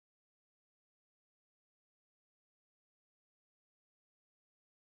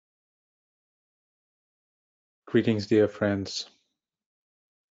Greetings, dear friends.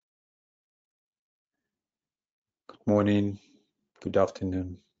 Good morning, good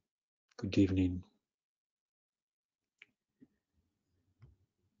afternoon, good evening.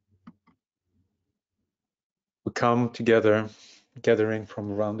 We come together, gathering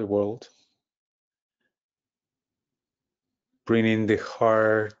from around the world, bringing the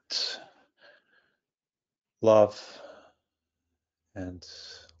heart, love, and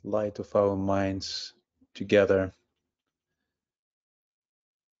light of our minds together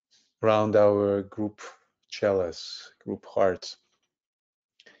around our group chalice, group heart,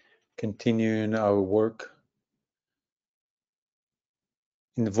 continuing our work,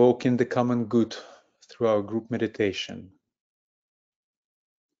 invoking the common good through our group meditation.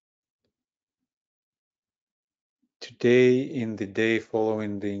 Today, in the day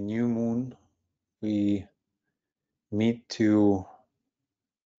following the new moon, we meet to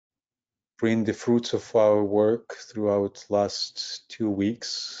bring the fruits of our work throughout last 2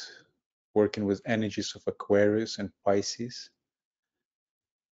 weeks, working with energies of Aquarius and Pisces.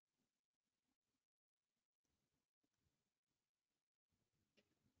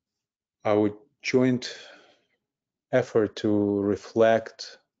 Our joint effort to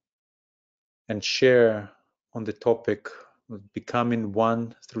reflect and share on the topic of becoming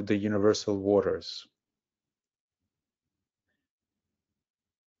one through the universal waters.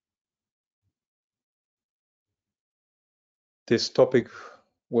 This topic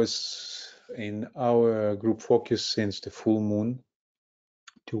was in our group focus since the full moon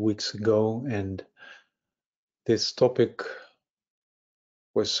 2 weeks ago, and this topic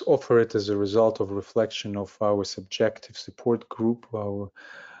was offered as a result of reflection of our subjective support group, our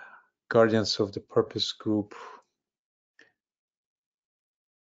Guardians of the Purpose group,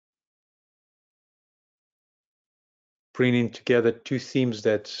 bringing together two themes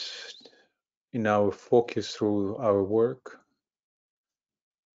that in our focus through our work.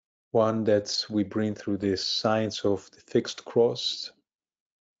 One that we bring through the science of the fixed cross,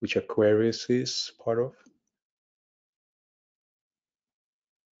 which Aquarius is part of.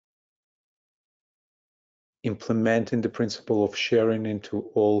 Implementing the principle of sharing into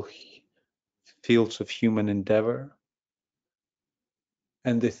all fields of human endeavor.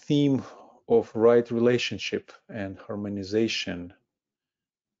 And the theme of right relationship and harmonization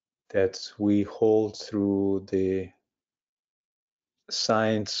that we hold through the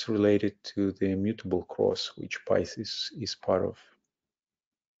science related to the immutable cross, which Pisces is part of.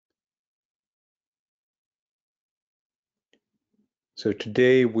 So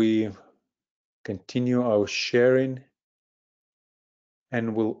today we continue our sharing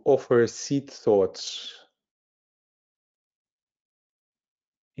and will offer seed thoughts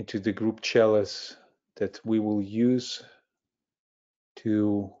into the group chalice that we will use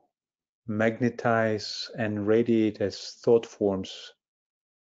to magnetize and radiate as thought forms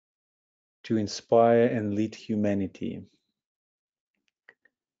to inspire and lead humanity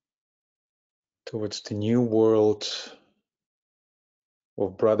towards the new world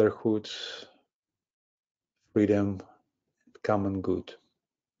of brotherhood, freedom, and common good.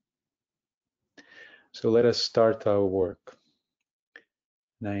 So let us start our work.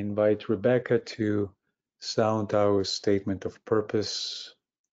 And I invite Rebecca to sound our statement of purpose,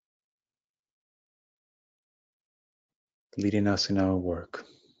 leading us in our work.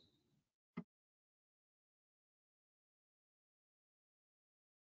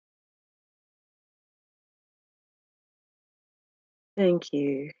 Thank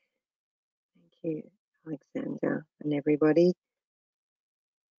you. Thank you, Alexander, and everybody.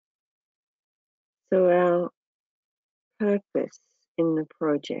 So our purpose in the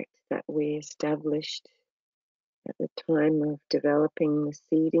project that we established at the time of developing the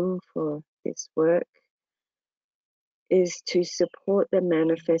seeding for this work is to support the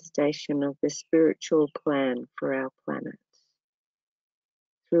manifestation of the spiritual plan for our planet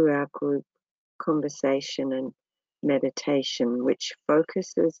through our group conversation and meditation, which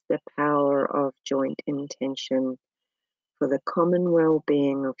focuses the power of joint intention for the common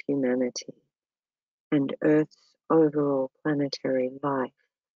well-being of humanity and Earth's overall planetary life,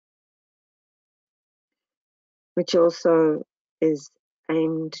 which also is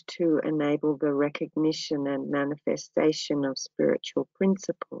aimed to enable the recognition and manifestation of spiritual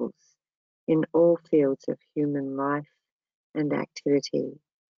principles in all fields of human life and activity,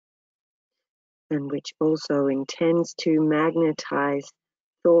 and which also intends to magnetize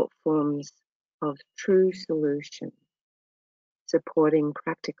thought forms of true solution, supporting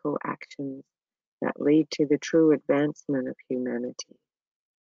practical actions that lead to the true advancement of humanity.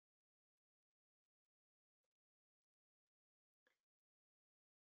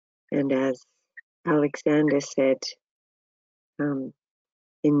 And as Alexander said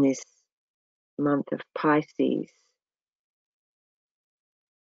in this month of Pisces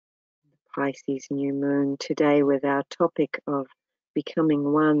new moon, today with our topic of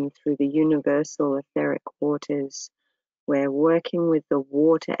becoming one through the universal etheric waters, we're working with the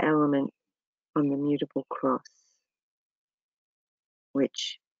water element on the mutable cross,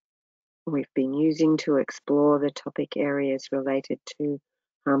 which we've been using to explore the topic areas related to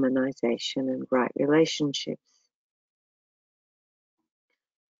harmonization and right relationships.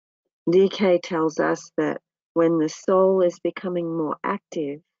 DK tells us that when the soul is becoming more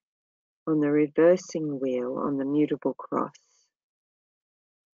active on the reversing wheel on the mutable cross,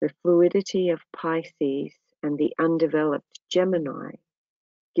 the fluidity of Pisces and the undeveloped Gemini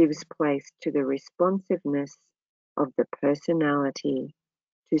gives place to the responsiveness of the personality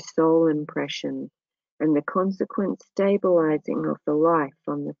to soul impression and the consequent stabilizing of the life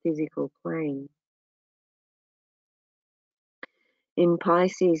on the physical plane. In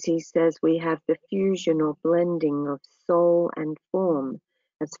Pisces, he says we have the fusion or blending of soul and form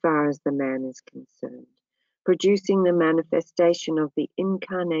as far as the man is concerned, producing the manifestation of the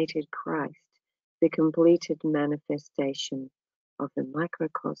incarnated Christ, the completed manifestation of the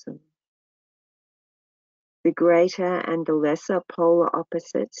microcosm. The greater and the lesser polar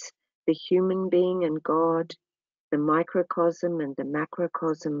opposites, the human being and God, the microcosm and the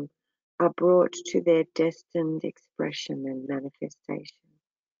macrocosm, are brought to their destined expression and manifestation.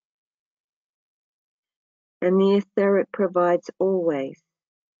 And the etheric provides always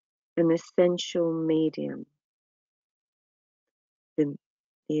an essential medium, the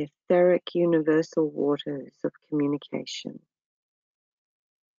etheric universal waters of communication.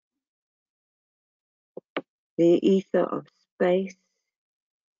 The ether of space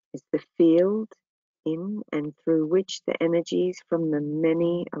is the field in and through which the energies from the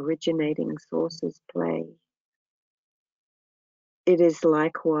many originating sources play. It is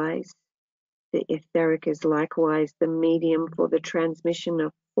likewise, the etheric is likewise the medium for the transmission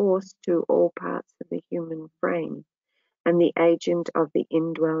of force to all parts of the human frame and the agent of the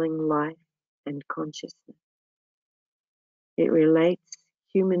indwelling life and consciousness. It relates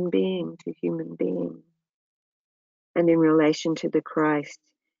human being to human being. And in relation to the Christ,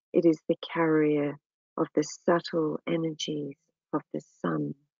 it is the carrier of the subtle energies of the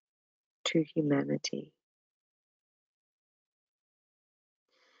sun to humanity.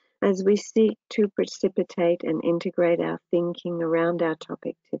 As we seek to precipitate and integrate our thinking around our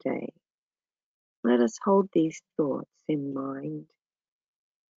topic today, let us hold these thoughts in mind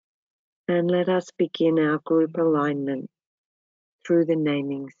and let us begin our group alignment through the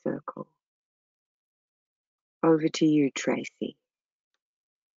naming circle. Over to you, Tracy.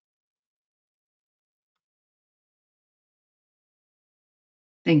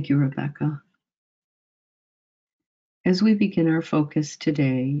 Thank you, Rebecca. As we begin our focus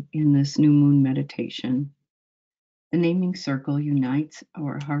today in this new moon meditation, the naming circle unites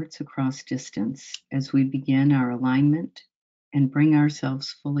our hearts across distance as we begin our alignment and bring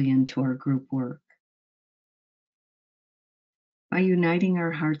ourselves fully into our group work. By uniting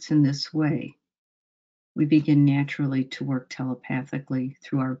our hearts in this way, we begin naturally to work telepathically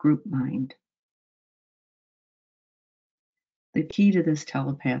through our group mind. The key to this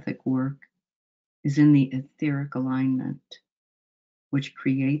telepathic work is in the etheric alignment, which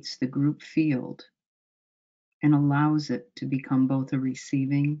creates the group field and allows it to become both a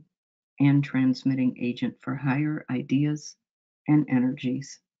receiving and transmitting agent for higher ideas and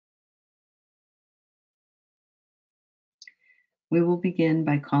energies. We will begin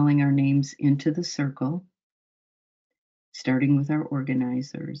by calling our names into the circle, starting with our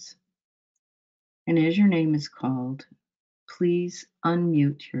organizers. And as your name is called, please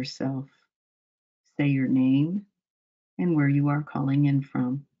unmute yourself. Say your name and where you are calling in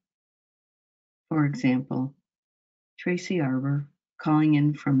from. For example, Tracy Arbor, calling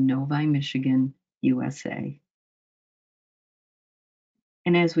in from Novi, Michigan, USA.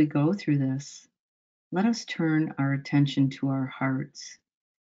 And as we go through this, let us turn our attention to our hearts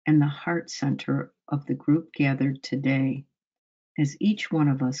and the heart center of the group gathered today as each one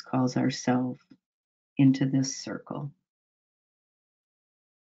of us calls ourselves into this circle.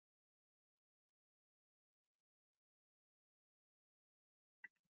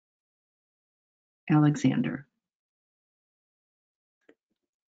 Alexander.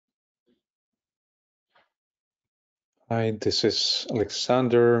 Hi, this is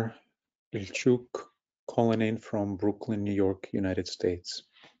Alexander Ilchuk calling in from Brooklyn, New York, United States.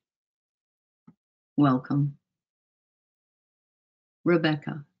 Welcome.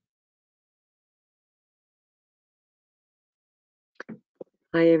 Rebecca.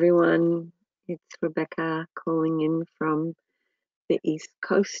 Hi, everyone. It's Rebecca calling in from the east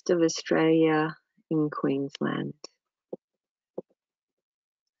coast of Australia in Queensland.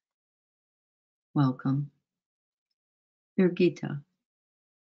 Welcome. Birgitta.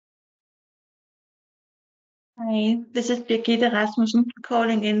 Hi, this is Birgitte Rasmussen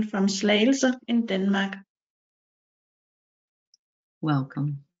calling in from Slagelse in Denmark.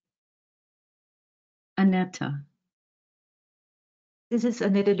 Welcome. Anetta. This is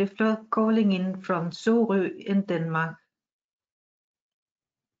Annette Løfler calling in from Sorø in Denmark.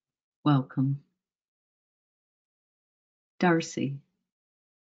 Welcome. Darcy.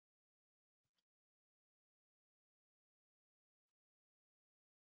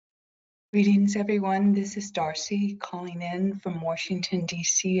 Greetings, everyone. This is Darcy calling in from Washington,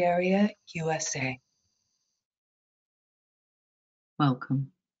 D.C. area, USA.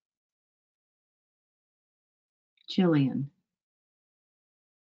 Welcome. Jillian.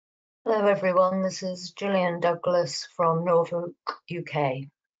 Hello everyone, this is Gillian Douglas from Norfolk, UK.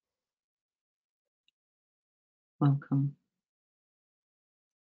 Welcome.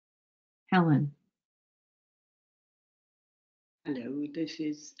 Helen. Hello, this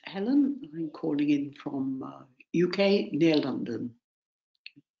is Helen. I'm calling in from UK, near London.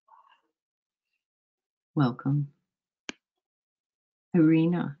 Welcome.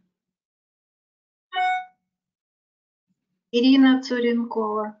 Irina. Irina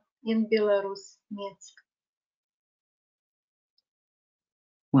Tsurenkova in Belarus, Minsk.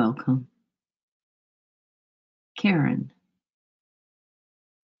 Welcome. Karen.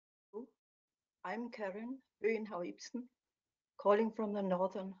 I'm Karen Øenhav Ibsen, calling from the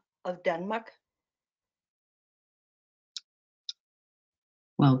northern of Denmark.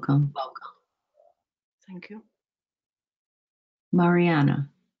 Welcome. Thank you. Mariana.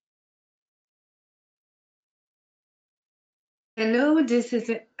 Hello, this is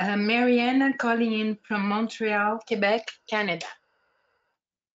Mariana calling in from Montreal, Quebec, Canada.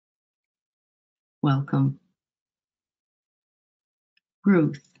 Welcome.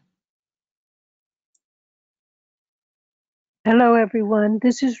 Ruth. Hello, everyone.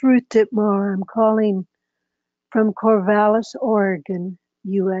 This is Ruth Dittmar. I'm calling from Corvallis, Oregon,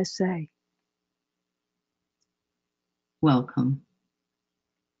 USA. Welcome.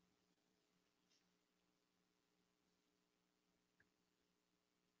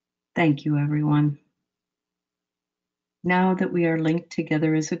 Thank you, everyone. Now that we are linked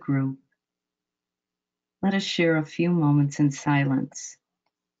together as a group, let us share a few moments in silence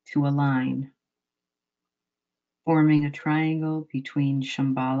to align, forming a triangle between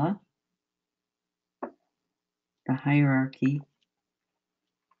Shambhala, the hierarchy,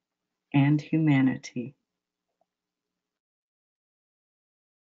 and humanity.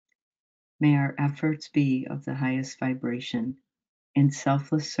 May our efforts be of the highest vibration in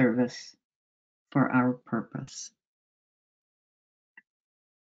selfless service for our purpose.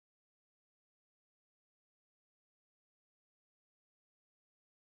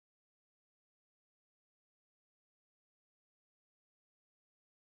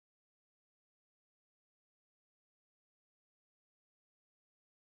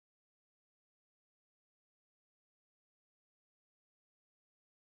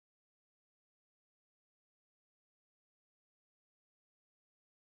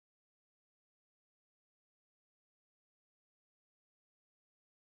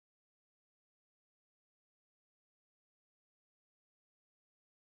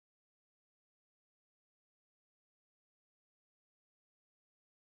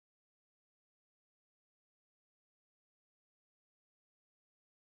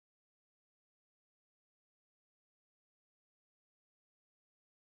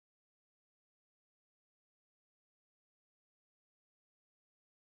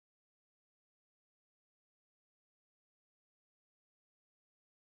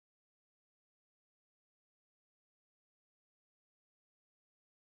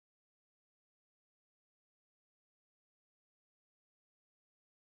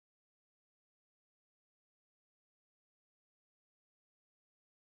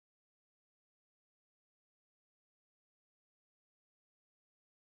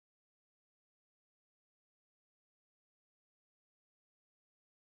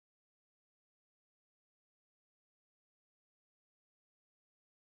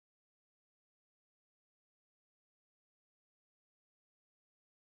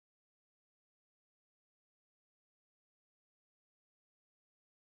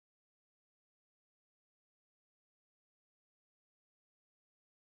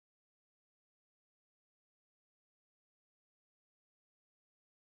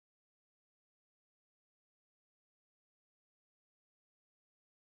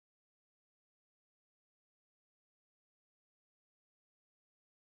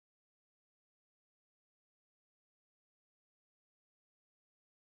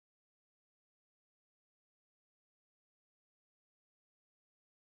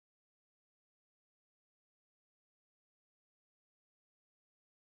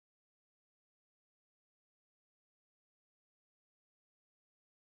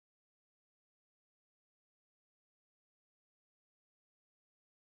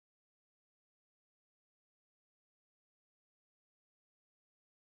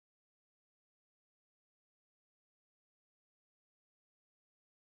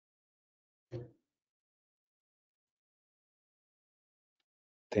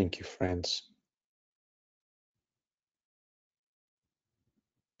 Thank you, friends.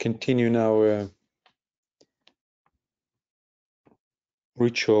 Continue now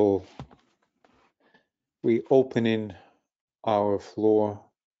ritual. We opening our floor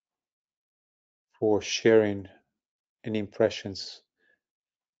for sharing any impressions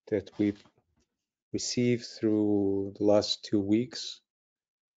that we received through the last 2 weeks.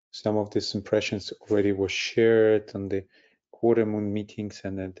 Some of these impressions already were shared on the quarter moon meetings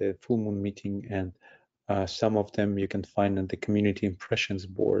and at the full moon meeting, and some of them you can find on the community impressions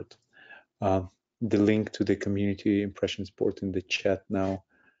board. The link to the community impressions board in the chat now,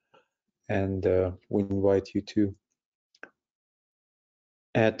 and we invite you to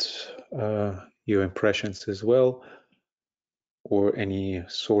add your impressions as well, or any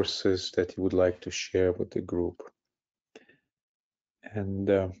sources that you would like to share with the group. And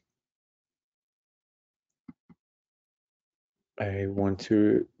I want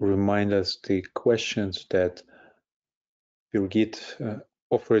to remind us the questions that Birgit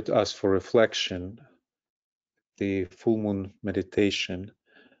offered us for reflection, the full moon meditation.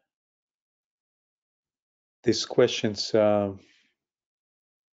 These questions,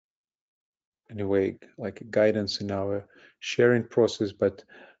 anyway, like guidance in our sharing process, but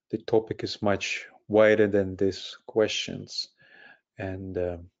the topic is much wider than these questions and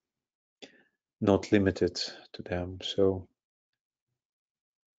not limited to them. So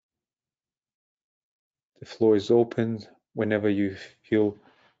the floor is open. Whenever you feel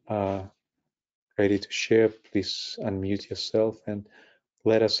ready to share, please unmute yourself and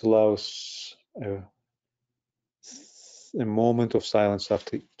let us allow a moment of silence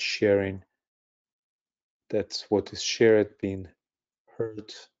after each sharing. That's what is shared being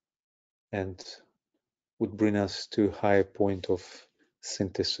heard and would bring us to a higher point of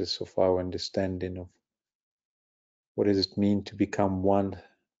synthesis of our understanding of what does it mean to become one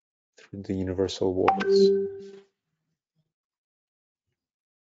through the universal waters.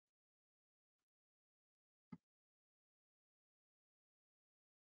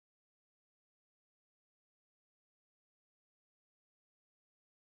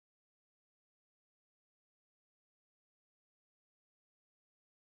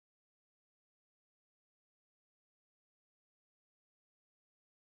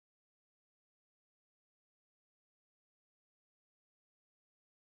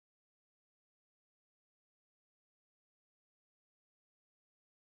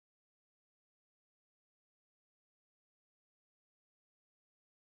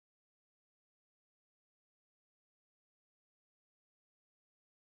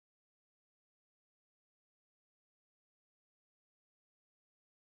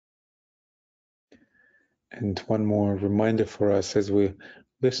 And one more reminder for us as we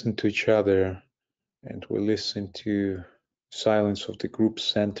listen to each other and we listen to silence of the group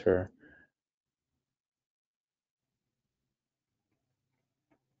center.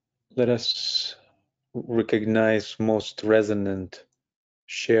 Let us recognize most resonant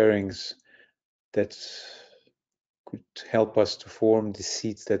sharings that could help us to form the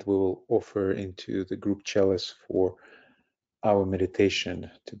seeds that we will offer into the group chalice for our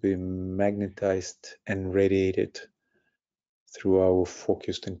meditation to be magnetized and radiated through our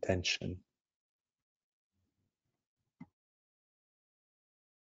focused intention.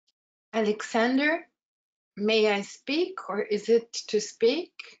 Alexander, may I speak or is it to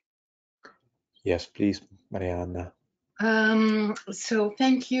speak? Yes, please, Mariana. So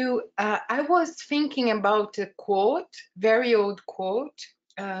thank you. I was thinking about a quote, very old quote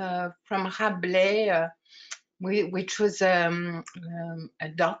from Rabelais, which was a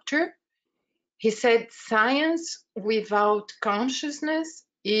doctor. He said, "Science without consciousness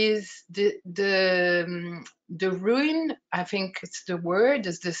is the ruin. I think it's the word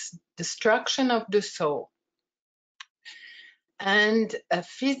is this destruction of the soul." And a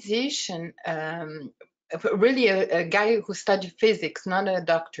physician, really a guy who studied physics, not a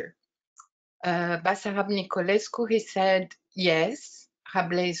doctor, Basarab Nicolescu, he said, yes,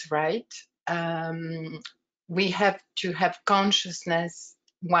 Rabelais is right. We have to have consciousness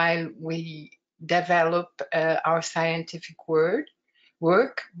while we develop our scientific work.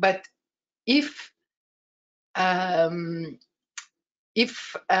 But if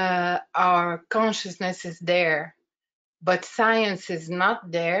our consciousness is there, but science is not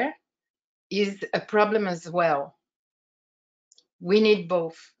there, is a problem as well. We need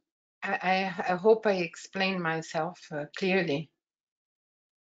both. I hope I explained myself clearly.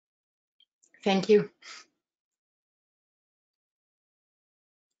 Thank you.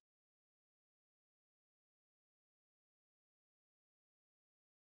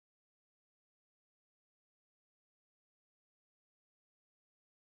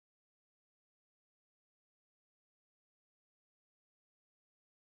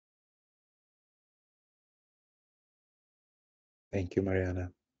 Thank you,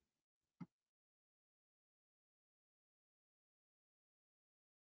 Mariana.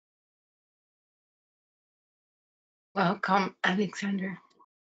 Welcome, Alexander.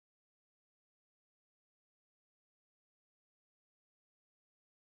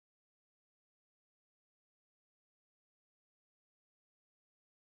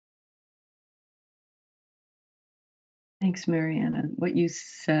 Thanks, Mariana. What you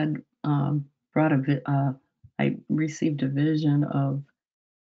said I received a vision of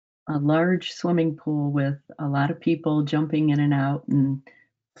a large swimming pool with a lot of people jumping in and out and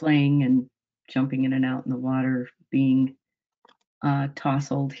playing and jumping in and out in the water, being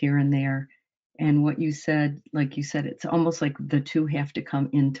tousled here and there. And what you said, like you said, it's almost like the two have to come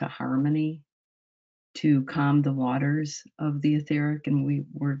into harmony to calm the waters of the etheric. And we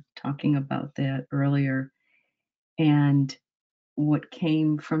were talking about that earlier. And what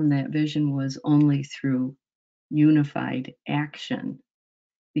came from that vision was only through unified action.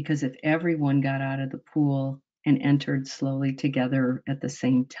 Because if everyone got out of the pool and entered slowly together at the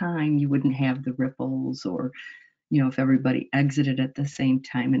same time, you wouldn't have the ripples, or, if everybody exited at the same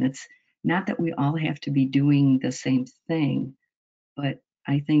time. And it's not that we all have to be doing the same thing, but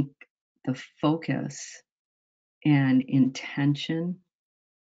I think the focus and intention,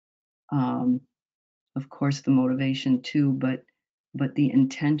 of course, the motivation too, but the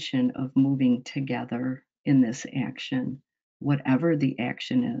intention of moving together in this action, whatever the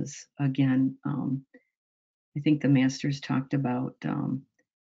action is. Again, I think the masters talked about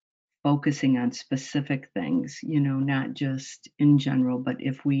focusing on specific things, not just in general, but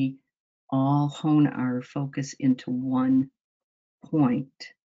if we all hone our focus into one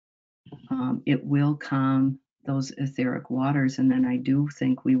point, it will calm those etheric waters. And then I do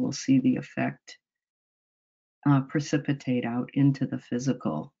think we will see the effect precipitate out into the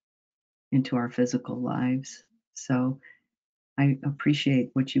physical, into our physical lives. So I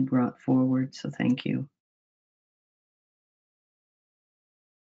appreciate what you brought forward. So thank you.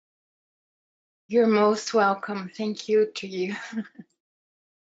 You're most welcome. Thank you to you.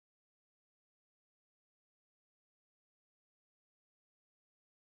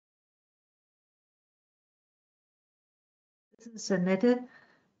 This is Annette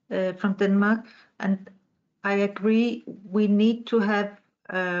from Denmark, and I agree we need to have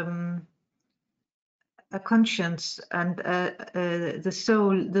a conscience and the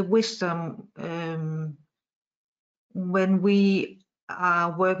soul, the wisdom when we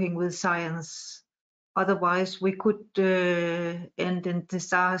are working with science. Otherwise, we could end in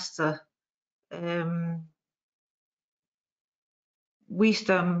disaster.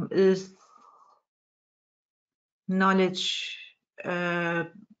 Wisdom is knowledge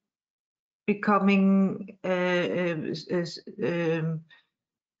becoming an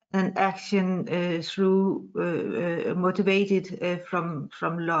action through motivated from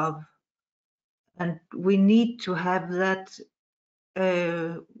love, and we need to have that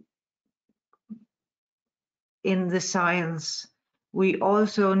in the science. We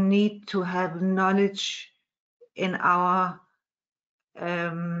also need to have knowledge in our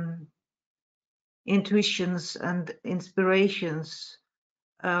intuitions and inspirations,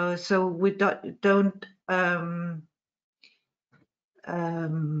 so we don't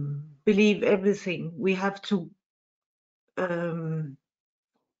believe everything. We have to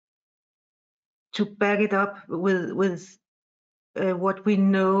back it up with what we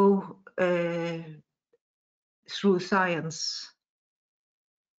know through science.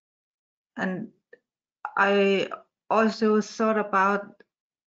 And I also thought about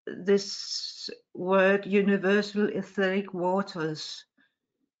this word, universal etheric waters.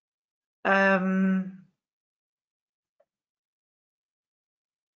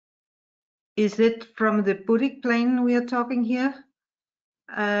 Is it from the Buddhic plane we are talking here?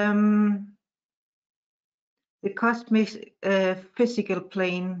 The cosmic physical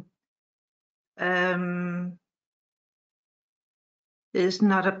plane is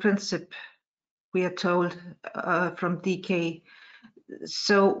not a principle, we are told from DK.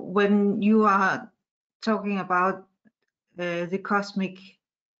 So when you are talking about the cosmic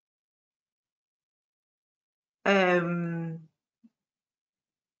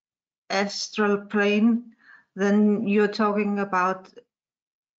astral plane, then you're talking about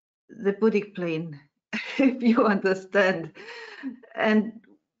the Buddhic plane, if you understand. And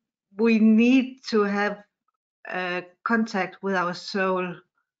we need to have contact with our soul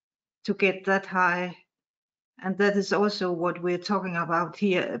to get that high. And that is also what we're talking about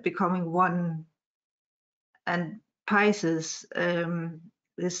here, becoming one. And Pisces,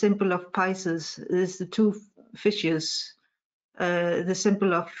 the symbol of Pisces is the two fishes, the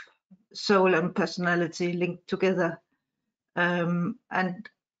symbol of soul and personality linked together. And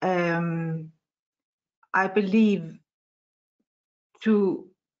I believe to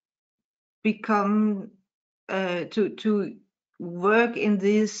become to work in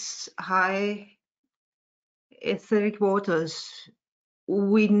these high etheric waters,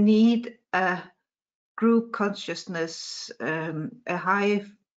 we need a group consciousness, a high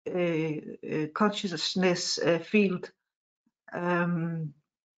consciousness field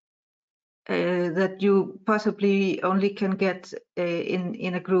that you possibly only can get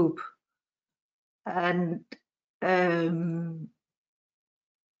in a group. And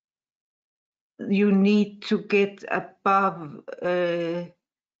you need to get above the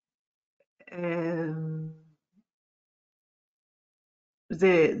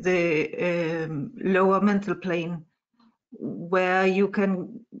lower mental plane, where you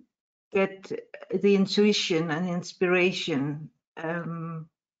can get the intuition and inspiration.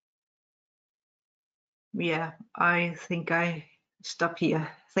 Yeah, I think I stop here.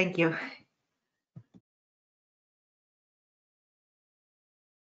 Thank you.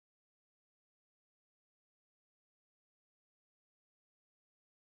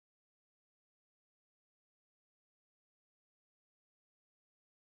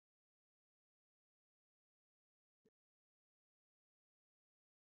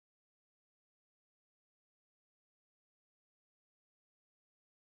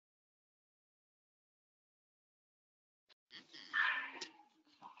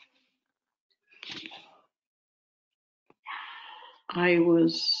 I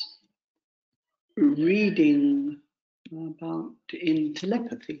was reading about in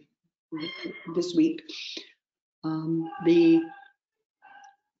telepathy this week the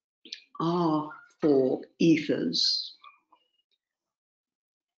R4 ethers.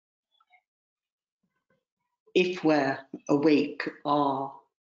 If we're awake, are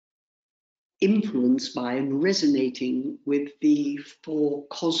influenced by and resonating with the 4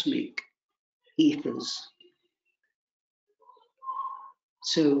 cosmic ethers.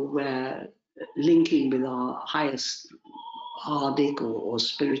 So we're linking with our highest Ardic or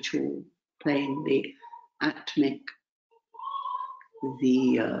spiritual plane, the Atmic,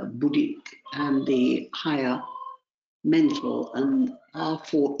 the Buddhic, and the higher mental, and our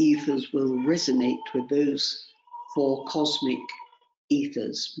 4 ethers will resonate with those 4 cosmic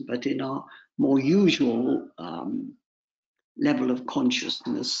ethers, but in our more usual level of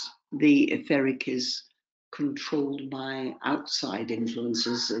consciousness, the etheric is controlled by outside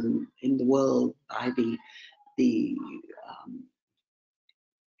influences in the world, by the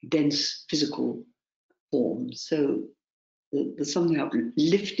dense physical form. So there's something about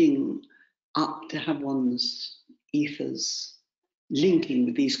lifting up to have one's ethers linking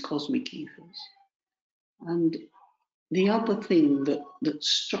with these cosmic ethers. And the other thing that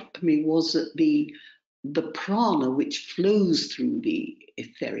struck me was that the prana which flows through the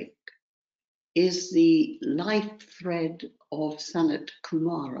etheric is the life thread of Sanat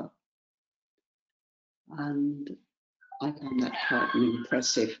Kumara. And I found that quite an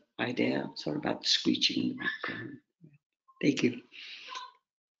impressive idea. Sorry about the screeching in the background. Thank you.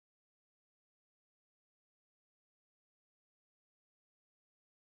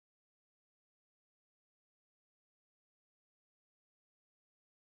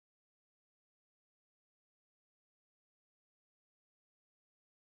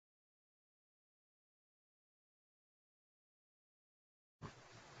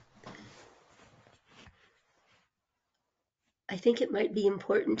 I think it might be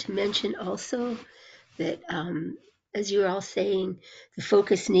important to mention also that, as you're all saying, the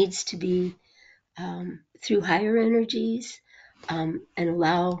focus needs to be through higher energies and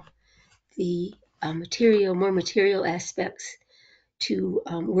allow the more material aspects to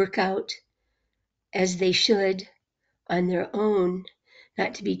work out as they should on their own,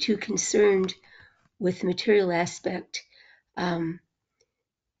 not to be too concerned with the material aspect. I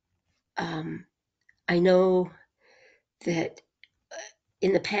know that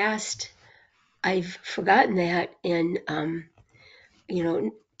in the past, I've forgotten that, and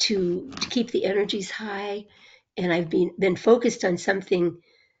to keep the energies high, and I've been focused on something,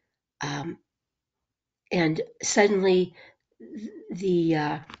 and suddenly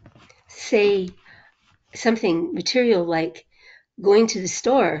say something material like going to the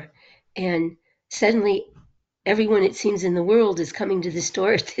store, and suddenly everyone, it seems, in the world is coming to the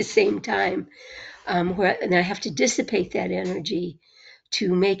store at the same time, and I have to dissipate that energy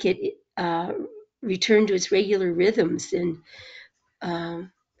to make it return to its regular rhythms, and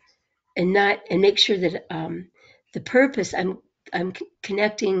make sure that the purpose, I'm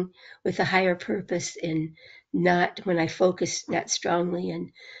connecting with a higher purpose, and not when I focus that strongly,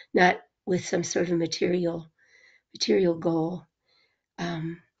 and not with some sort of material material goal.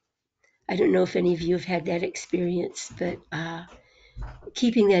 I don't know if any of you have had that experience, but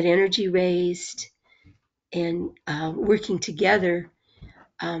keeping that energy raised and working together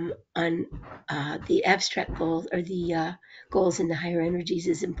on the abstract goals or the goals in the higher energies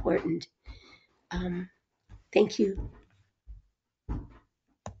is important. Thank you.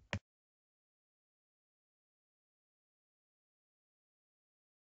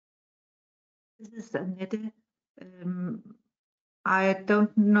 This is Annette. I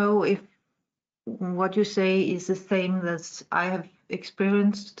don't know if what you say is the same as I have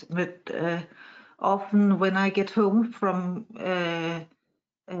experienced, but often when I get home from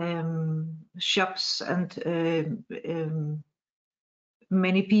shops and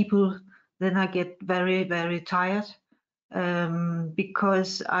many people, then I get very, very tired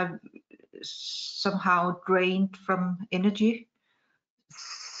because I'm somehow drained from energy.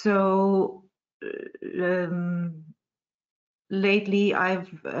 So lately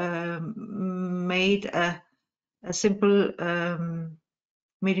I've made a simple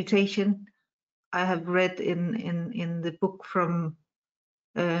meditation I have read in the book from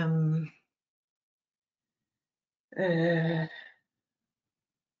the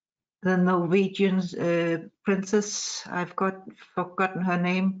Norwegian princess. I've forgotten her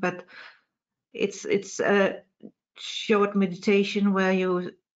name, but it's a short meditation where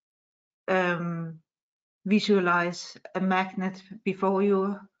you visualize a magnet before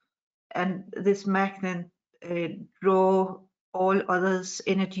you, and this magnet draw all others'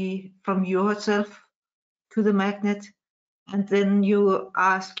 energy from yourself to the magnet, and then you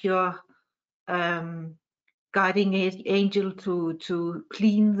ask your guiding angel to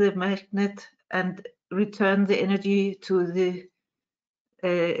clean the magnet and return the energy to the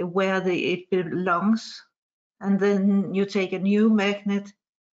where it belongs, and then you take a new magnet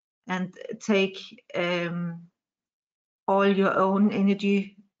and take all your own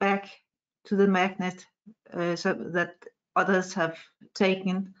energy back to the magnet so that others have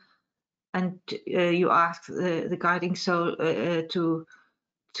taken, and you ask the guiding soul to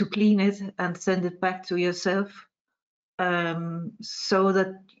clean it and send it back to yourself, so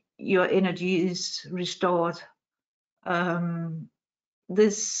that your energy is restored.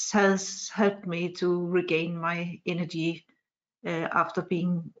 This has helped me to regain my energy after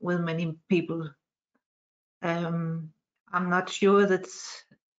being with many people. I'm not sure that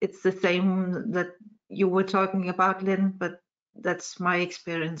it's the same that you were talking about, Lynn, but that's my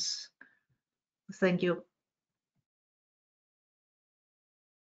experience. Thank you.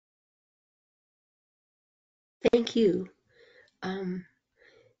 Thank you.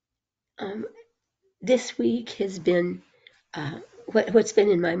 This week has been what's been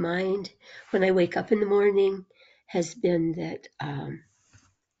in my mind when I wake up in the morning has been that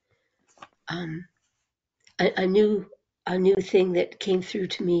a new thing that came through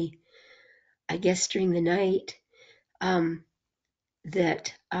to me, I guess during the night,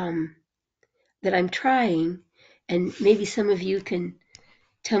 that I'm trying, and maybe some of you can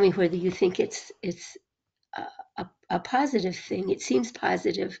tell me whether you think it's a positive thing. It seems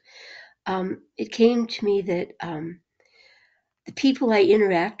positive. It came to me that the people I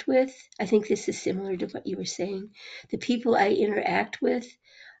interact with, I think this is similar to what you were saying. The people I interact with,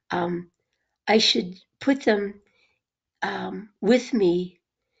 I should put them with me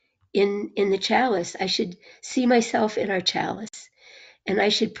in the chalice. I should see myself in our chalice, and I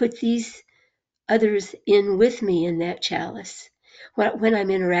should put these others in with me in that chalice when I'm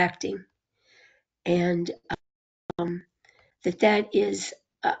interacting, and that is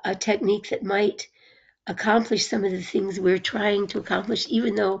a technique that might accomplish some of the things we're trying to accomplish,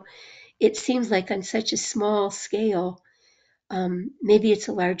 even though it seems like on such a small scale. Maybe it's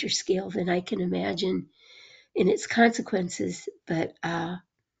a larger scale than I can imagine in its consequences, but it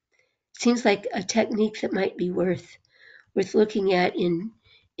seems like a technique that might be worth looking at in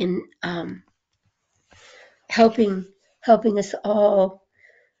helping us all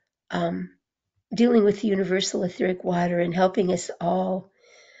dealing with the universal etheric water and helping us all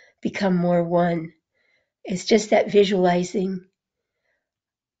become more one. It's just that visualizing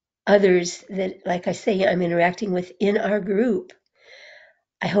others that, like I say, I'm interacting with in our group.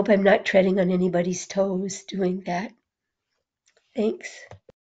 I hope I'm not treading on anybody's toes doing that. Thanks.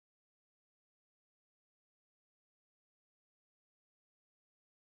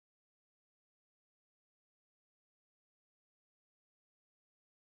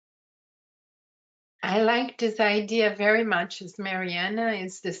 I like this idea very much, as Mariana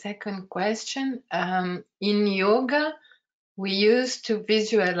is the second question. In yoga, we used to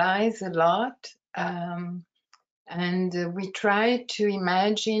visualize a lot, and we try to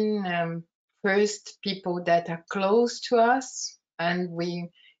imagine first people that are close to us, and we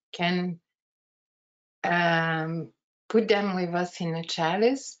can put them with us in a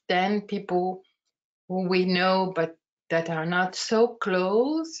chalice. Then people who we know but that are not so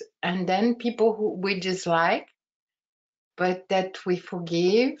close, and then people who we dislike but that we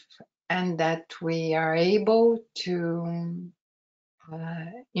forgive and that we are able to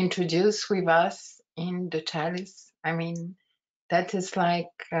introduce with us in the chalice. I mean, that is like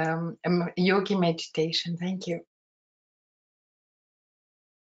a yogi meditation. Thank you.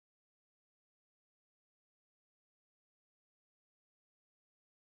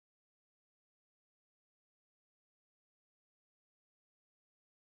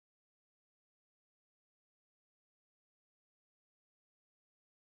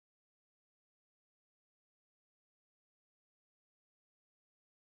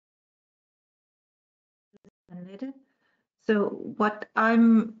 Annette. So what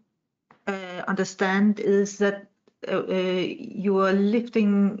I'm understand is that you are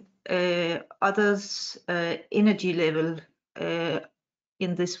lifting others' energy level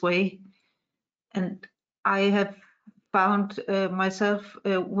in this way, and I have found myself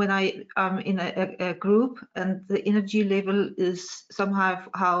when I am in a group and the energy level is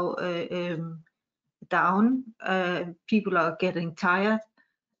somehow down, people are getting tired,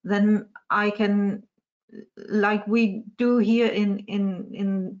 then I can, like we do here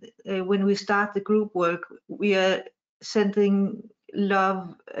in when we start the group work, we are sending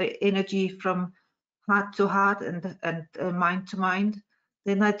love energy from heart to heart and mind to mind.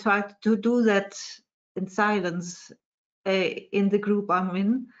 Then I try to do that in silence in the group I'm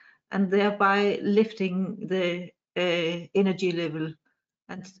in, and thereby lifting the energy level.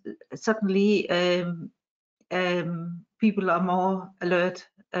 And suddenly people are more alert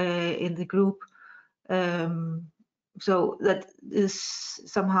in the group. So that is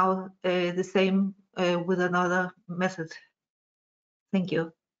somehow the same with another method. Thank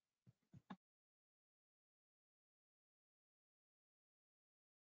you.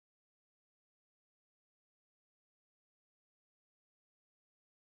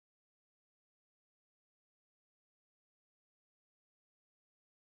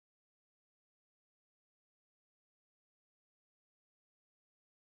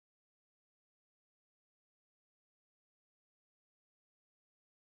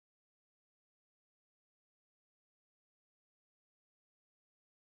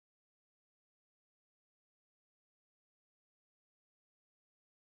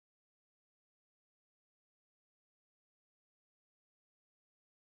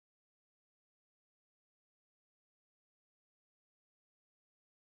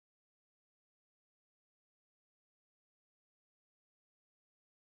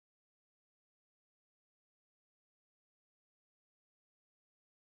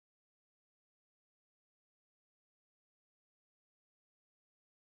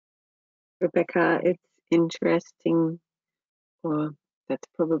 Rebecca, it's interesting, or that's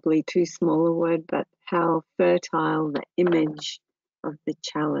probably too small a word, but how fertile the image of the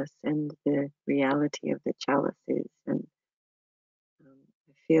chalice and the reality of the chalice is. And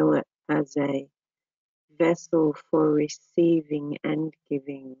I feel it as a vessel for receiving and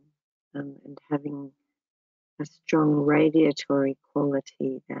giving, and having a strong radiatory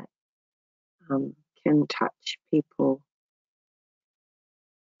quality that can touch people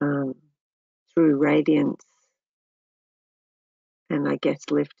through radiance, and I guess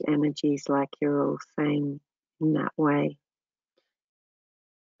lift energies like you're all saying in that way.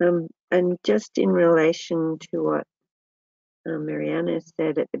 And just in relation to what Mariana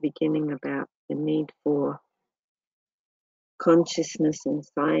said at the beginning about the need for consciousness and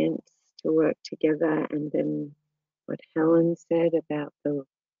science to work together, and then what Helen said about the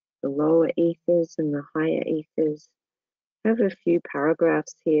lower ethers and the higher ethers, I have a few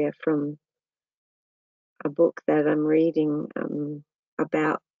paragraphs here from a book that I'm reading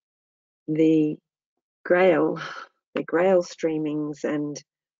about the Grail streamings, and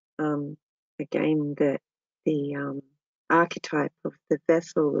again the archetype of the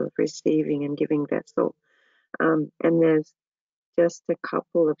vessel, of receiving and giving vessel. And there's just a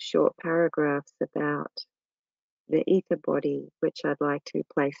couple of short paragraphs about the ether body, which I'd like to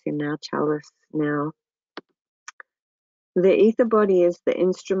place in our chalice now. The ether body is the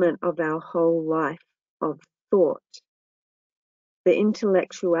instrument of our whole life of thought. The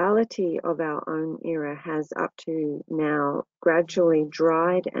intellectuality of our own era has up to now gradually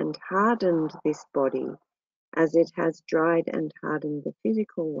dried and hardened this body, as it has dried and hardened the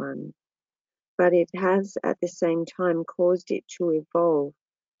physical one, but it has at the same time caused it to evolve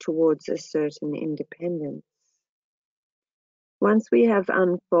towards a certain independence. Once we have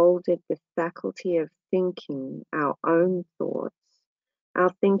unfolded the faculty of thinking our own thoughts,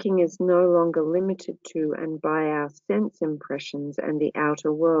 our thinking is no longer limited to and by our sense impressions and the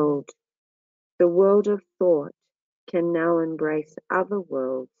outer world. The world of thought can now embrace other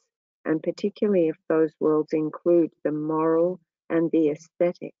worlds, and particularly if those worlds include the moral and the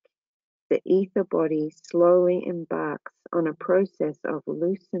aesthetic. The ether body slowly embarks on a process of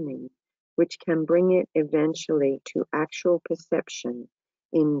loosening, which can bring it eventually to actual perception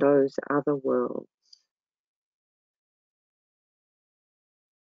in those other worlds.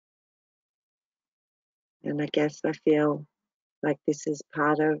 And I guess I feel like this is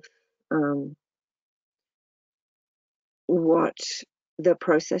part of what the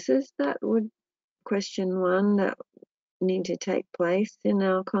processes that would question one that need to take place in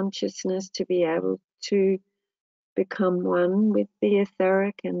our consciousness to be able to become one with the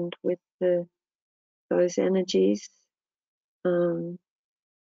etheric and with those energies, to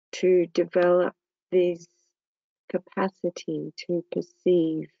develop this capacity to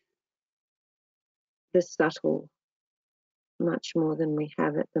perceive the subtle much more than we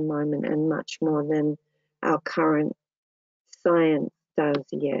have at the moment and much more than our current science does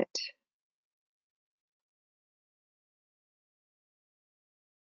yet.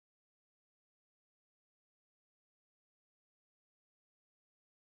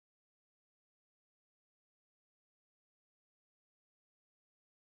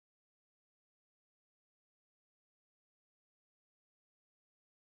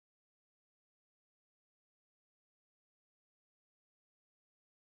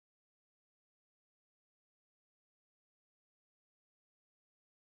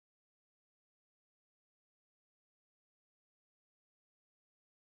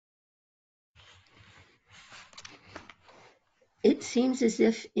 It seems as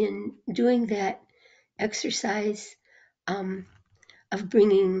if in doing that exercise of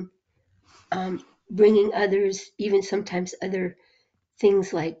bringing others, even sometimes other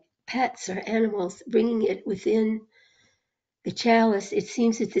things like pets or animals, bringing it within the chalice, it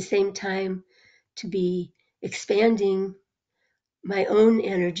seems at the same time to be expanding my own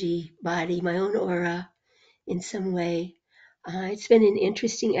energy body, my own aura in some way. It's been an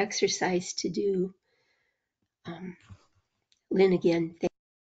interesting exercise to do. Lynn, again,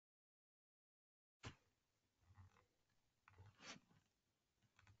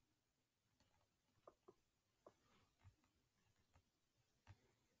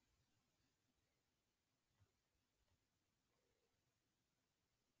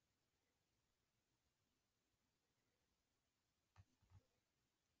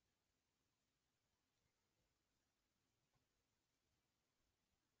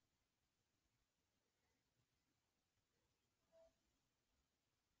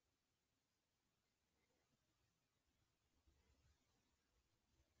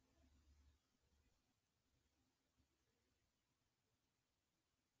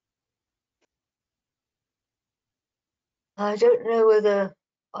 I don't know whether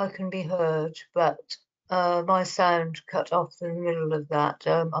I can be heard, but my sound cut off in the middle of that.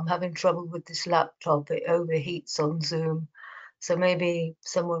 I'm having trouble with this laptop. It overheats on Zoom. So maybe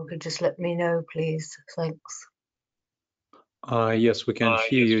someone could just let me know, please. Thanks. Yes, we can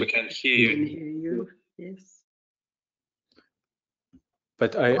hear you. We can hear you. Yes.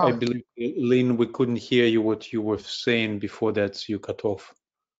 But I believe, Lynn, we couldn't hear you what you were saying before that you cut off.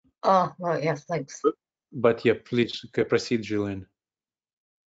 Right, yes, thanks. But yeah, please proceed, Gillian.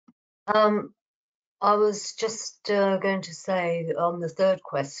 I was just going to say that on the third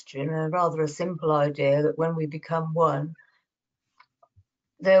question, rather a simple idea that when we become one,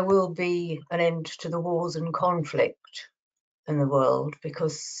 there will be an end to the wars and conflict in the world,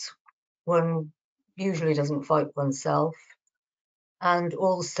 because one usually doesn't fight oneself. And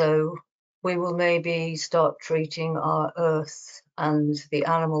also, we will maybe start treating our earth and the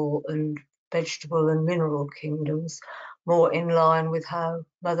animal and vegetable and mineral kingdoms more in line with how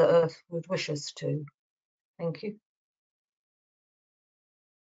Mother Earth would wish us to. Thank you.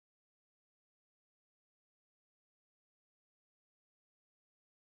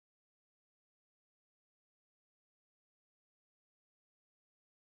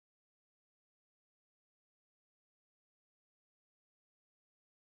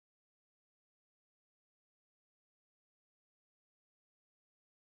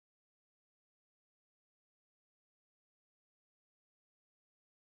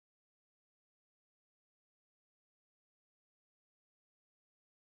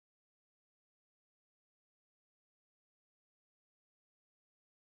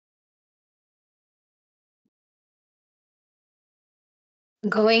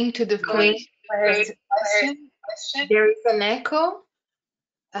 Going to the first question, There is an echo.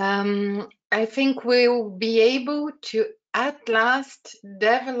 I think we'll be able to at last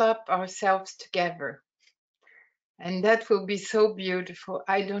develop ourselves together. And that will be so beautiful.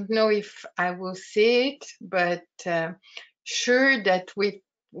 I don't know if I will see it, but sure that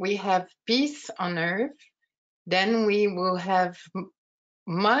we have peace on earth, then we will have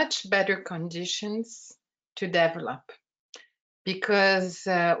much better conditions to develop. Because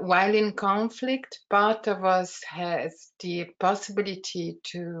while in conflict, part of us has the possibility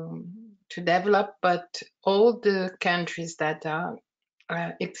to develop, but all the countries that are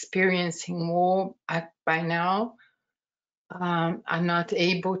experiencing war by now are not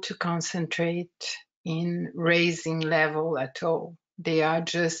able to concentrate in raising level at all. They are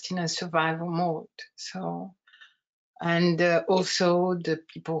just in a survival mode. So, and also the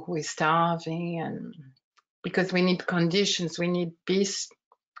people who are starving, and because we need conditions, we need peace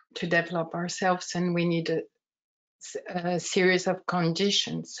to develop ourselves, and we need a series of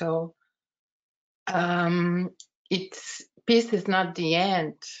conditions. So it's peace is not the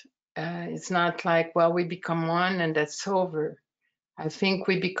end. It's not like, well, we become one and that's over. I think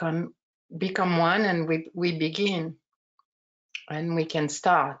we become one and we begin and we can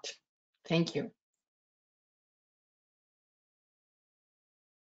start. Thank you.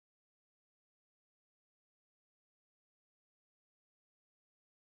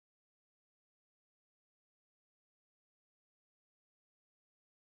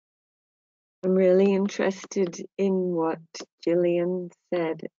 I'm really interested in what Gillian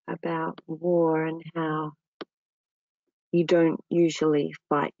said about war and how you don't usually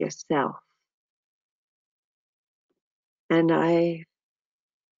fight yourself. And I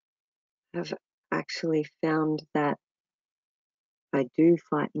have actually found that I do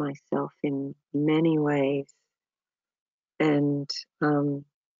fight myself in many ways. And I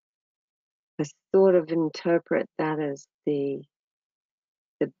sort of interpret that as the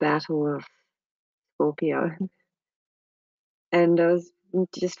battle of Scorpio. And I was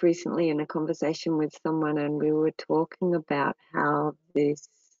just recently in a conversation with someone, and we were talking about how this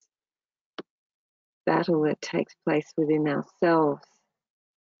battle that takes place within ourselves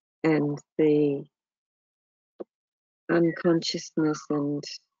and the unconsciousness and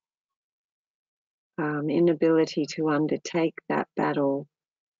inability to undertake that battle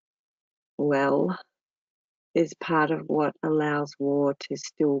well is part of what allows war to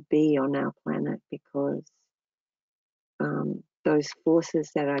still be on our planet, because those forces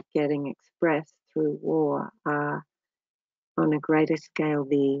that are getting expressed through war are on a greater scale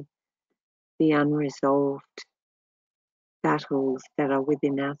the unresolved battles that are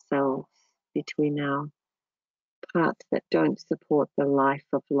within ourselves, between our parts that don't support the life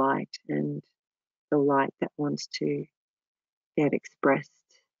of light and the light that wants to get expressed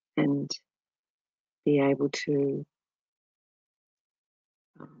and be able to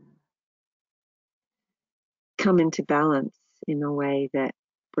come into balance in a way that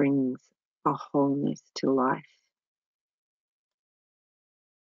brings a wholeness to life.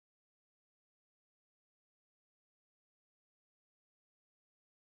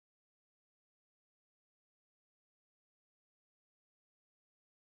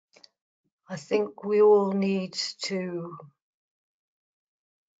 I think we all need to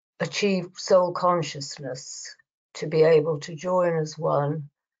achieve soul consciousness to be able to join as one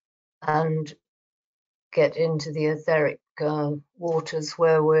and get into the etheric waters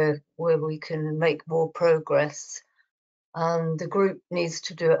where we can make more progress. And the group needs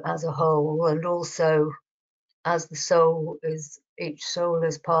to do it as a whole, and also as the soul is, each soul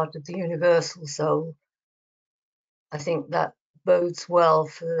is part of the universal soul. I think that bodes well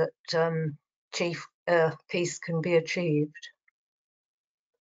for that peace can be achieved.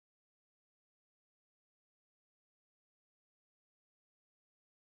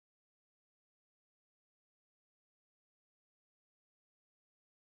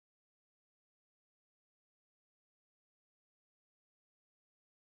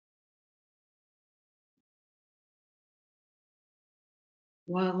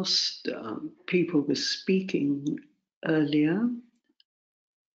 Whilst people were speaking earlier,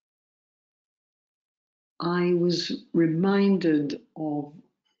 I was reminded of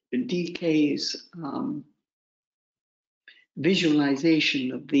DK's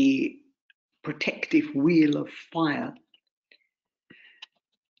visualization of the protective wheel of fire,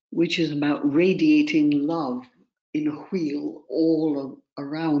 which is about radiating love in a wheel all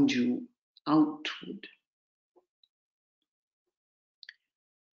around you, outward.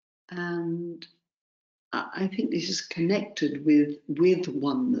 And I think this is connected with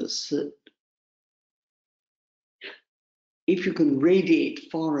oneness, that if you can radiate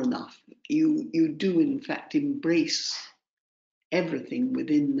far enough, you do in fact embrace everything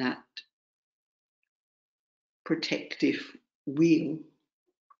within that protective wheel.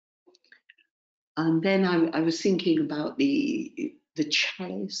 And then I was thinking about the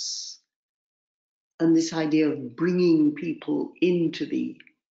chalice and this idea of bringing people into the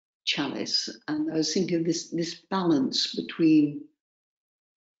chalice. And I was thinking of this balance between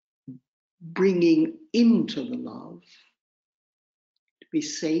bringing into the love, to be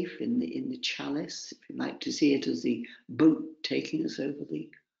safe in the chalice, if you like to see it as the boat taking us over the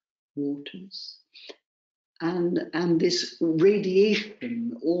waters, and this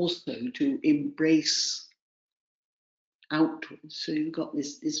radiation also to embrace outwards. So you've got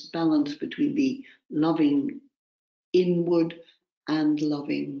this balance between the loving inward and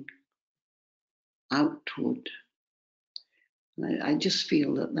loving outward. I just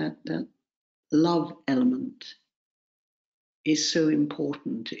feel that love element is so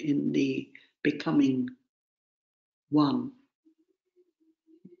important in the becoming one.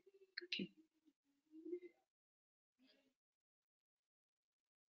 Okay.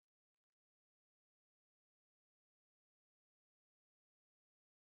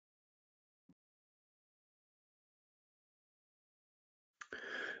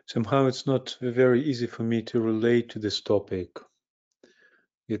 Somehow it's not very easy for me to relate to this topic.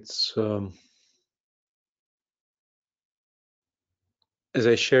 It's as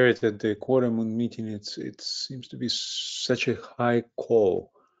I shared at the quarter moon meeting, it seems to be such a high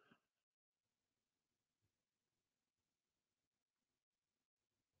call.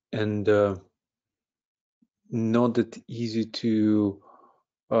 And not that easy to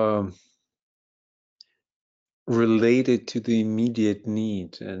relate it to the immediate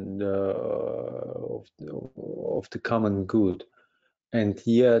need and of the common good. And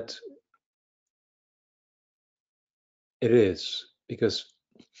yet it is, because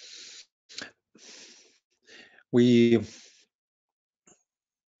we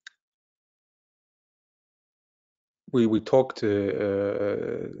talked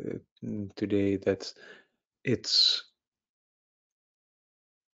today that it's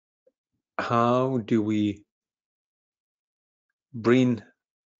how do we bring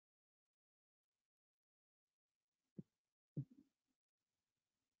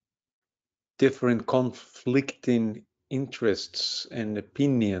different conflicting interests and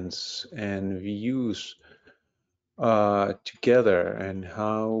opinions and views together, and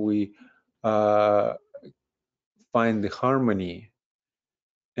how we find the harmony.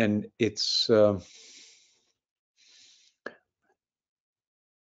 And it's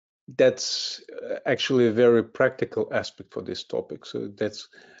that's actually a very practical aspect for this topic. So that's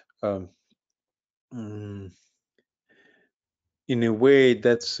in a way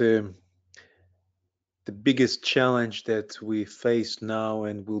that's the biggest challenge that we face now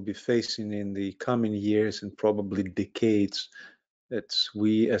and will be facing in the coming years and probably decades, that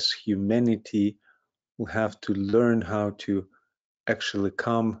we as humanity will have to learn how to actually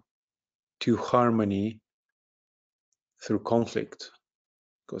come to harmony through conflict,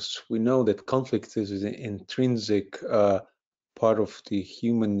 because we know that conflict is an intrinsic part of the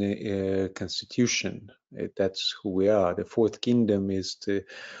human constitution. That's who we are. The fourth kingdom is the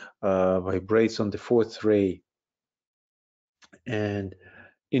vibrates on the fourth ray, and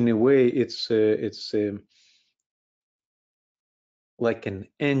in a way, it's like an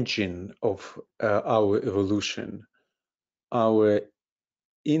engine of our evolution. Our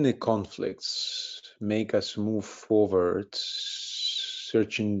inner conflicts make us move forward,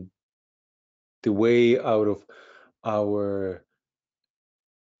 searching the way out of our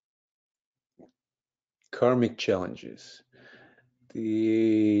karmic challenges.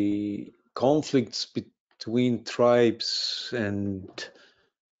 The conflicts between tribes and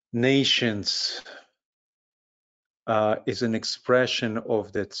nations is an expression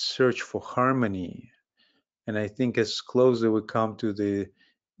of that search for harmony. And I think as closer we come to the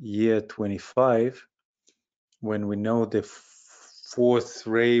year 25, when we know the fourth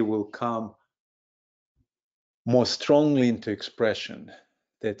ray will come more strongly into expression,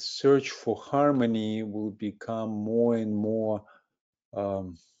 that search for harmony will become more and more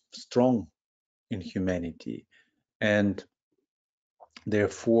strong in humanity. And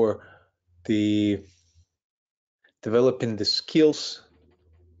therefore, the developing the skills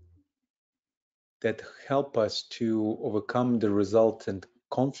that help us to overcome the resultant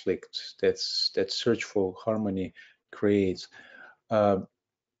conflict that search for harmony creates are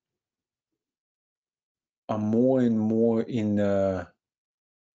more and more in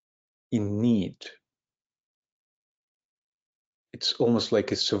need. It's almost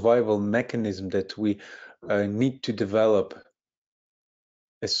like a survival mechanism that we need to develop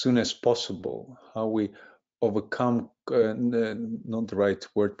as soon as possible, how we overcome, not the right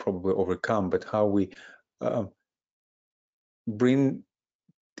word probably overcome, but how we bring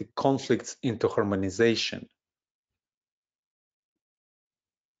the conflicts into harmonization.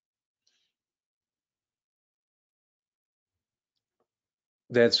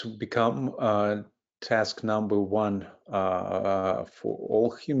 That's become task number one for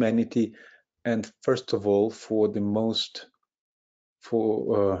all humanity, and first of all for the most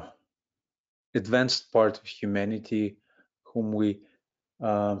advanced part of humanity, whom we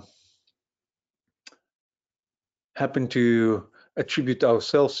happen to attribute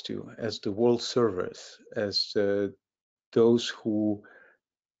ourselves to as the world servers, as those who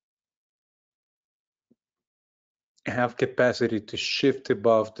have capacity to shift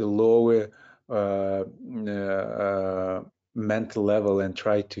above the lower mental level and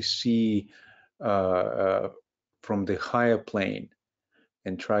try to see from the higher plane,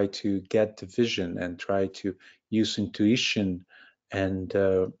 and try to get the vision and try to use intuition and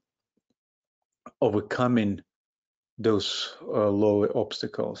overcoming those lower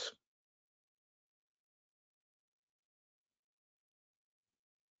obstacles.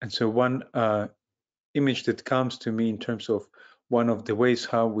 And so one image that comes to me in terms of one of the ways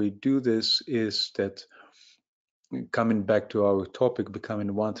how we do this is that, coming back to our topic,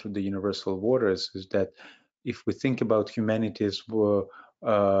 becoming one through the universal waters, is that if we think about humanity as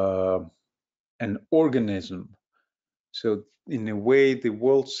an organism, so in a way the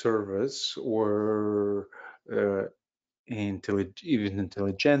world servers or even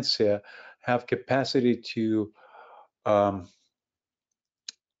intelligentsia have capacity to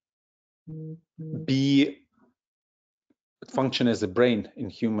function as a brain in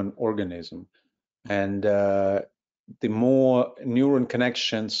human organism. And the more neuron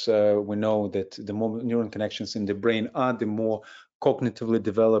connections, we know that the more neuron connections in the brain are, the more cognitively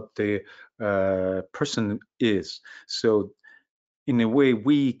developed the person is. So in a way,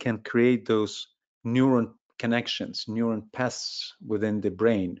 we can create those neuron connections, neuron paths within the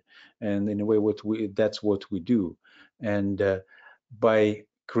brain. And in a way, that's what we do. And by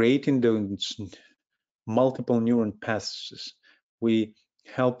creating those multiple neuron paths, we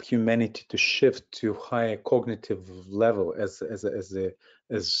help humanity to shift to higher cognitive level as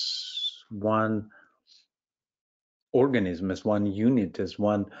one organism, as one unit, as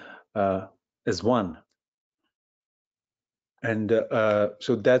one. And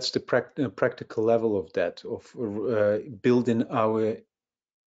so that's the practical level of that, of building our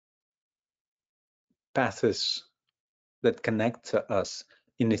paths that connect us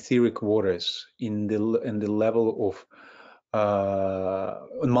in etheric waters, in the level of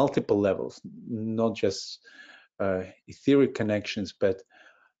on multiple levels, not just etheric connections, but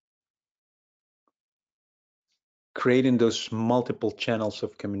creating those multiple channels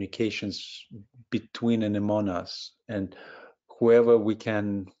of communications between and among us, and whoever we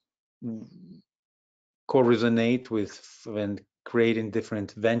can co-resonate with, and creating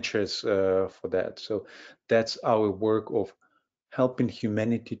different ventures for that. So that's our work of helping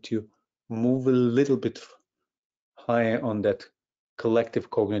humanity to move a little bit higher on that collective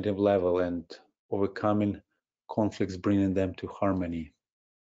cognitive level and overcoming conflicts, bringing them to harmony.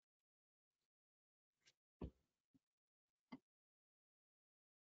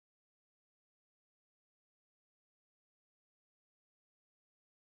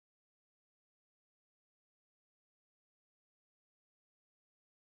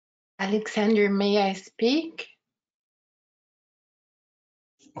 Alexander, may I speak?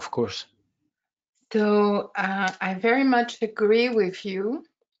 Of course. So I very much agree with you,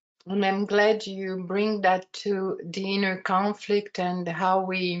 and I'm glad you bring that to the inner conflict and how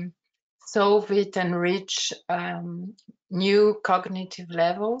we solve it and reach new cognitive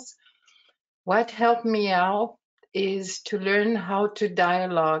levels. What helped me out is to learn how to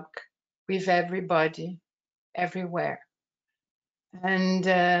dialogue with everybody, everywhere. And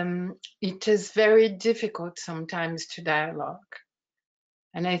it is very difficult sometimes to dialogue.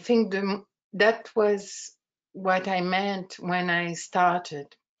 And I think that was what I meant when I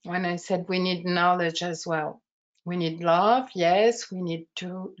started, when I said we need knowledge as well. We need love, yes, we need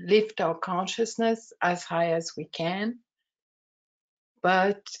to lift our consciousness as high as we can.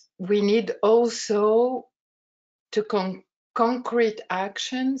 But we need also to concrete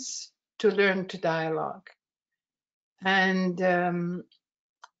actions to learn to dialogue. And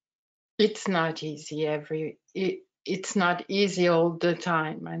it's not easy it's not easy all the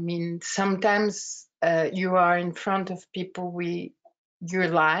time. I mean, sometimes you are in front of people you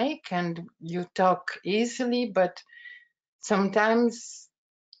like and you talk easily, but sometimes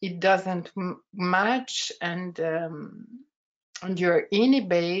it doesn't match, and you're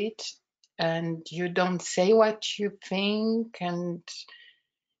inhibited, and you don't say what you think, and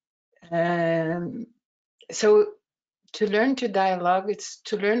so to learn to dialogue, it's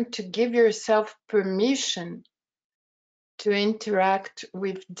to learn to give yourself permission to interact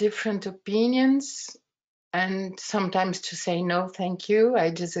with different opinions, and sometimes to say no, thank you,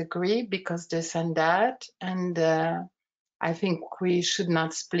 I disagree because this and that, and I think we should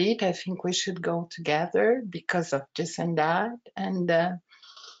not split. I think we should go together because of this and that, and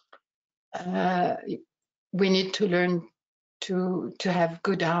we need to learn to have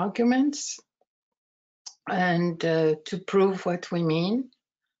good arguments and to prove what we mean,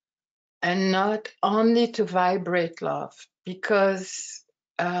 and not only to vibrate love, because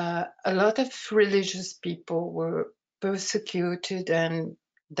a lot of religious people were persecuted and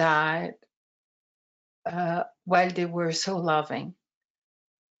died while they were so loving,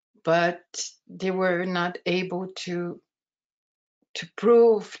 but they were not able to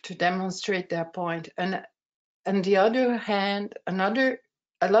prove, to demonstrate their point. And on the other hand, a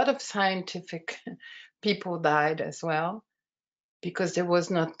lot of scientific people died as well because there was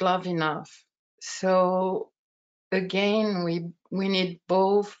not love enough. So again, we need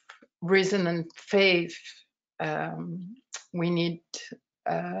both reason and faith. We need,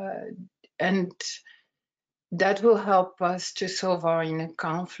 and that will help us to solve our inner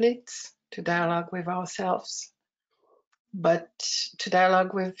conflicts, to dialogue with ourselves. But to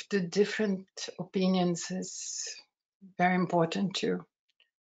dialogue with the different opinions is very important too.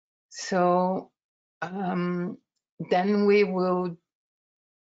 So then we will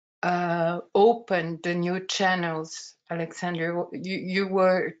open the new channels. Alexander, you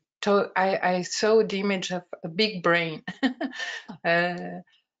were I saw the image of a big brain, a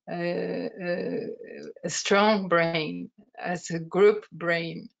strong brain as a group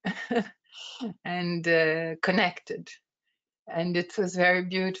brain, and connected. And it was very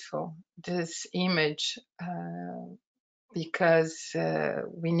beautiful, this image, because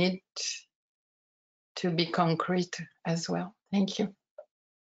we need to be concrete as well. Thank you.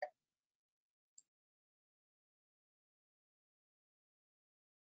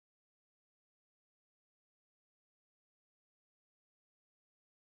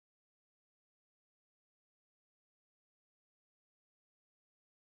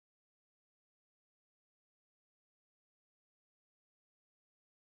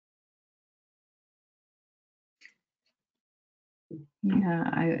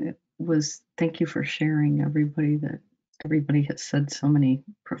 Yeah, thank you for sharing, everybody, that everybody has said so many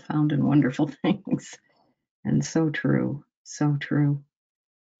profound and wonderful things. And so true, so true.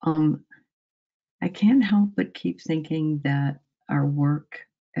 I can't help but keep thinking that our work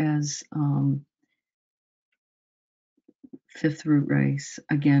as fifth root race,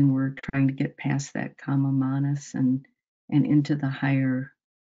 again, we're trying to get past that kama manas and into the higher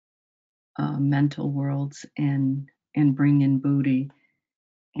mental worlds and bring in Buddhi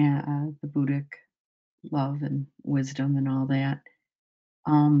and the Buddhic love and wisdom and all that.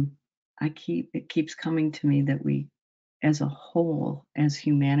 It keeps coming to me that we, as a whole, as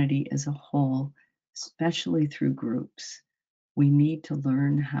humanity as a whole, especially through groups, we need to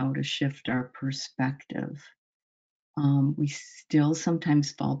learn how to shift our perspective. We still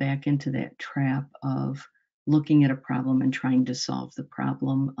sometimes fall back into that trap of looking at a problem and trying to solve the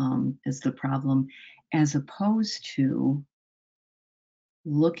problem as opposed to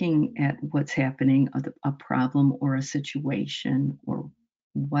looking at what's happening, a problem or a situation or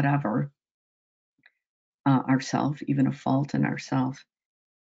whatever, ourself, even a fault in ourself.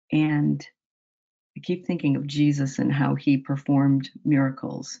 And I keep thinking of Jesus and how he performed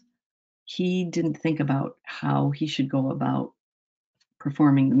miracles. He didn't think about how he should go about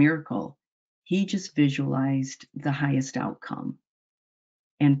performing the miracle. He just visualized the highest outcome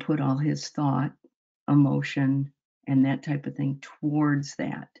and put all his thought, emotion, and that type of thing towards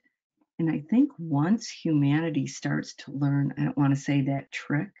that. And I think once humanity starts to learn, I don't want to say that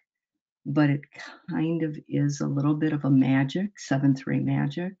trick, but it kind of is a little bit of a magic, seventh ray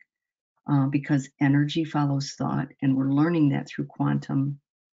magic, because energy follows thought. And we're learning that through quantum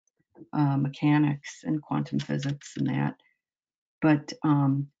mechanics and quantum physics and that. But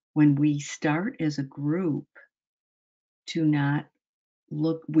when we start as a group to not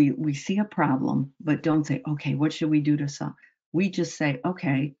look, we see a problem, but don't say, okay, what should we do to solve? We just say,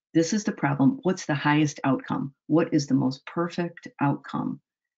 okay, this is the problem. What's the highest outcome? What is the most perfect outcome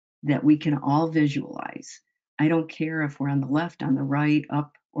that we can all visualize? I don't care if we're on the left, on the right,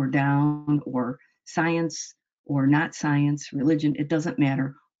 up or down, or science or not science, religion, it doesn't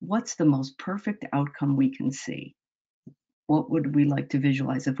matter. What's the most perfect outcome we can see? what would we like to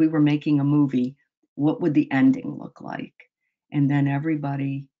visualize? If we were making a movie, what would the ending look like? And then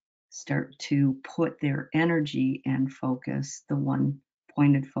everybody start to put their energy and focus, the one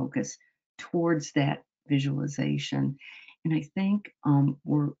pointed focus, towards that visualization. And I think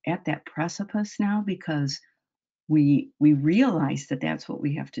we're at that precipice now because we realize that that's what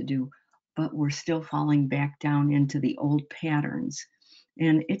we have to do, but we're still falling back down into the old patterns.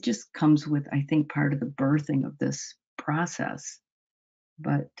 And it just comes with, I think, part of the birthing of this process.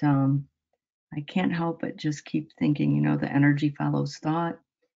 But I can't help but just keep thinking, you know, the energy follows thought.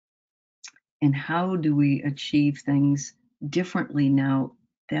 And how do we achieve things differently now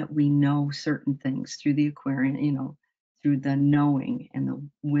that we know certain things through the Aquarian, you know, through the knowing and the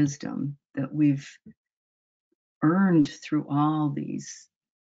wisdom that we've earned through all these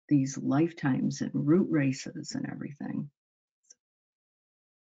lifetimes and root races and everything.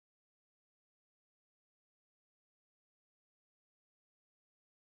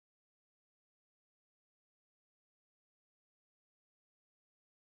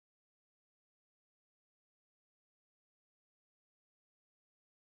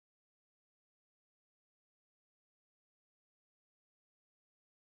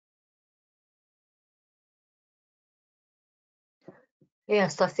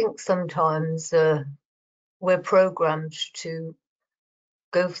 Yes, I think sometimes we're programmed to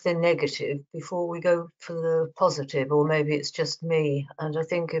go for the negative before we go for the positive, or maybe it's just me. And I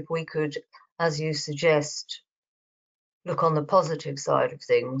think if we could, as you suggest, look on the positive side of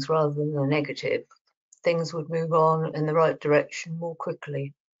things rather than the negative, things would move on in the right direction more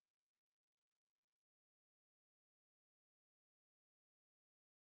quickly.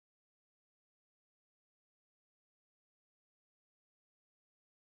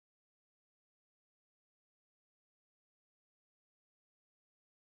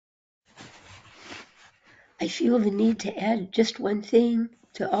 I feel the need to add just one thing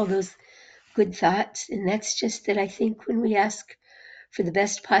to all those good thoughts, and that's just that I think when we ask for the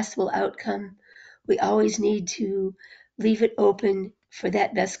best possible outcome, we always need to leave it open for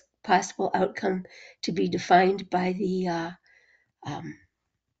that best possible outcome to be defined by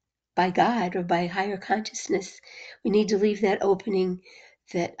by God or by higher consciousness. We need to leave that opening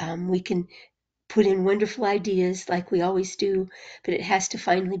that we can put in wonderful ideas like we always do, but it has to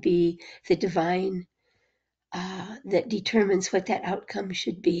finally be the divine that determines what that outcome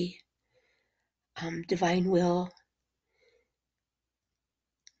should be. Divine will.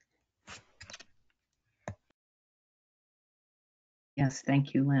 Yes,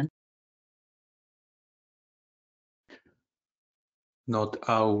 thank you, Lynn. Not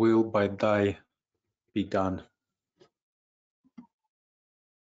our will, but thy be done.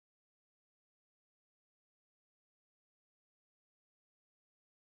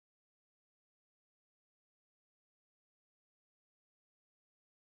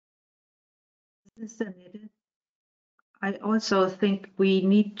 This is Annette. I also think we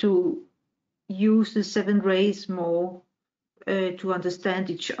need to use the 7 rays more to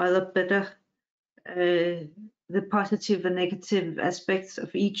understand each other better, the positive and negative aspects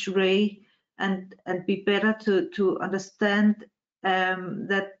of each ray, and be better to understand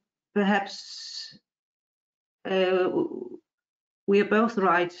that perhaps we are both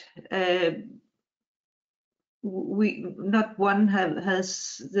right. We not one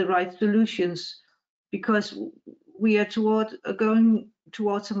has the right solutions, because we are going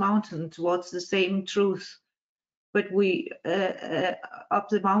towards a mountain, towards the same truth. But we up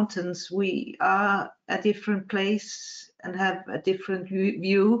the mountains, we are a different place and have a different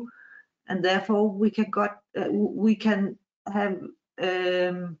view, and therefore we can have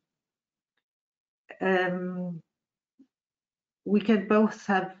we can both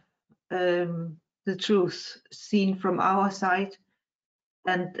have the truth seen from our side,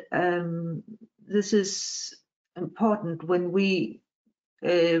 and this is important when we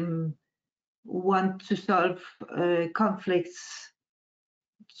want to solve conflicts,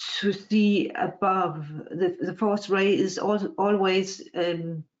 to see above. The fourth ray is always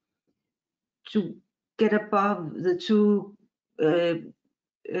to get above the two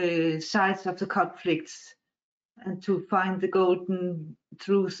sides of the conflicts, and to find the golden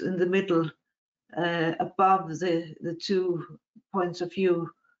truth in the middle, above the two points of view.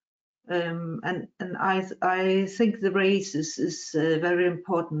 And I think the race is very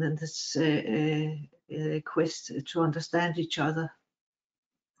important in this quest to understand each other.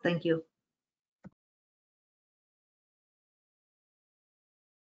 Thank you.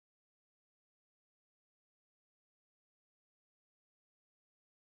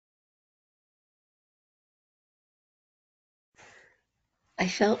 I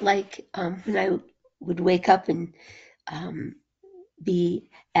felt like when I would wake up and be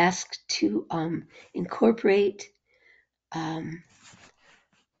asked to incorporate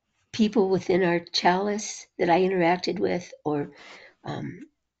people within our chalice that I interacted with, or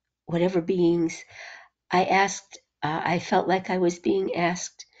whatever beings. I felt like I was being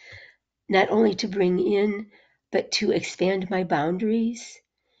asked not only to bring in, but to expand my boundaries,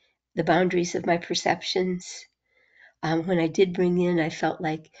 the boundaries of my perceptions. When I did bring in, I felt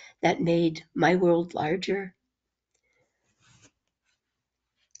like that made my world larger.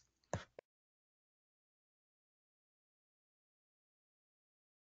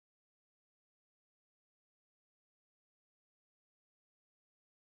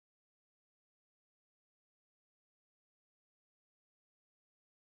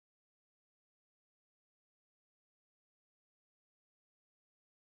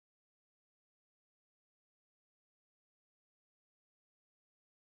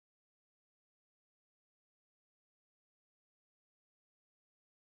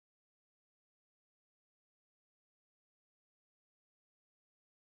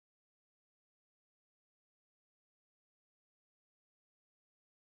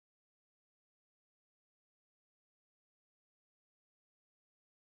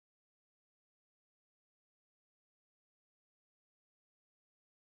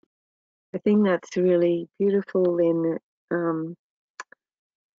 I think that's really beautiful and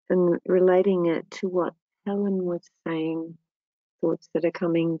relating it to what Helen was saying, thoughts that are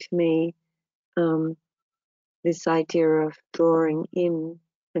coming to me, this idea of drawing in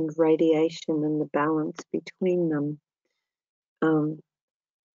and radiation and the balance between them.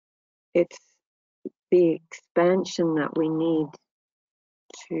 It's the expansion that we need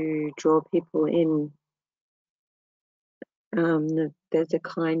to draw people in. There's a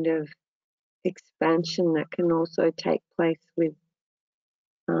kind of expansion that can also take place with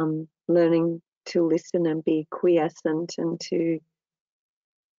learning to listen and be quiescent and to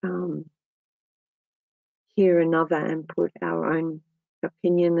hear another and put our own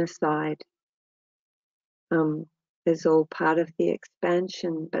opinion aside. Is all part of the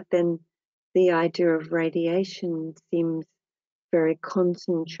expansion, but then the idea of radiation seems very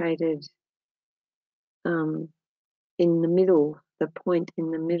concentrated in the middle, the point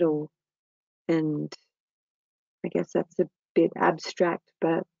in the middle, and I guess that's a bit abstract,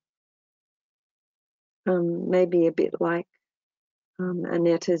 but maybe a bit like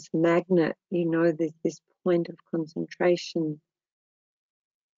Annetta's magnet. You know, there's this point of concentration,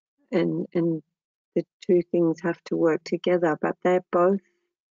 and the two things have to work together, but they're both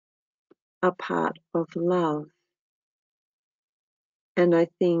a part of love. And I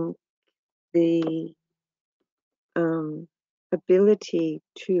think the ability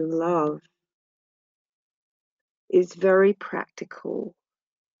to love is very practical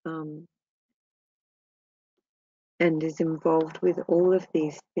and is involved with all of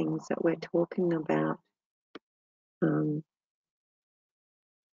these things that we're talking about.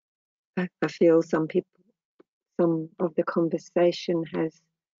 I feel some of the conversation has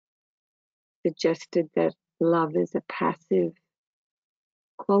suggested that love is a passive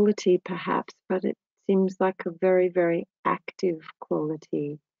quality, perhaps, but it seems like a very, very active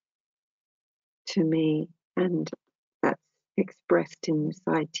quality to me, and that's expressed in this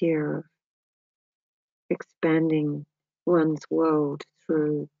idea of expanding one's world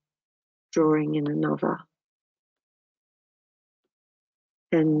through drawing in another,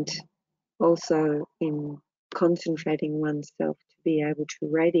 and also in concentrating oneself to be able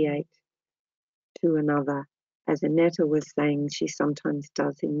to radiate to another. As Annetta was saying, she sometimes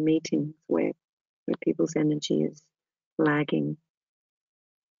does in meetings where people's energy is lagging.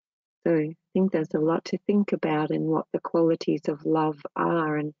 So I think there's a lot to think about in what the qualities of love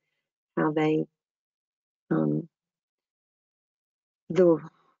are and how they,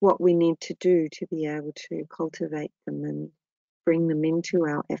 what we need to do to be able to cultivate them and bring them into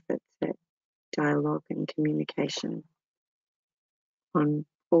our efforts at dialogue and communication on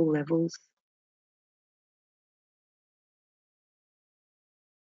all levels.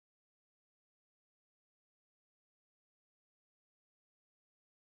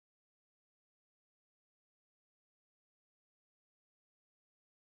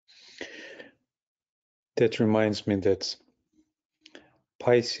 That reminds me that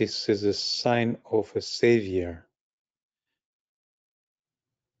Pisces is a sign of a savior,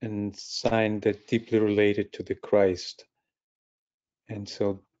 and sign that deeply related to the Christ. And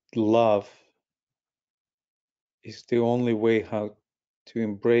so love is the only way how to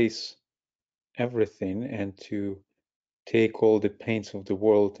embrace everything and to take all the pains of the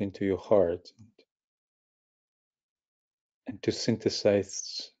world into your heart and to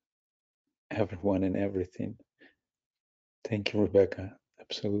synthesize everyone and everything. Thank you, Rebecca.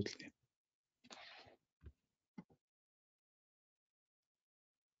 Absolutely.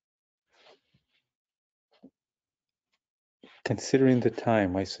 Considering the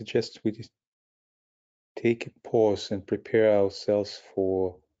time, I suggest we take a pause and prepare ourselves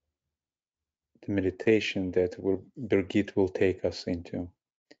for the meditation that Birgit will take us into.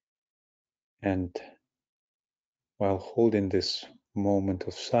 And while holding this moment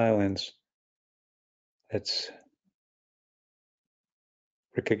of silence, let's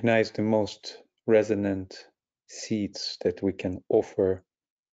recognize the most resonant seeds that we can offer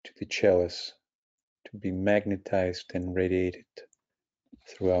to the chalice to be magnetized and radiated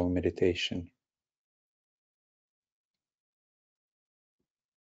through our meditation.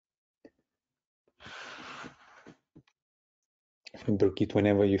 And Birgit,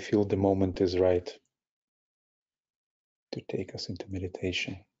 whenever you feel the moment is right to take us into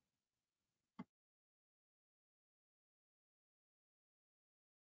meditation.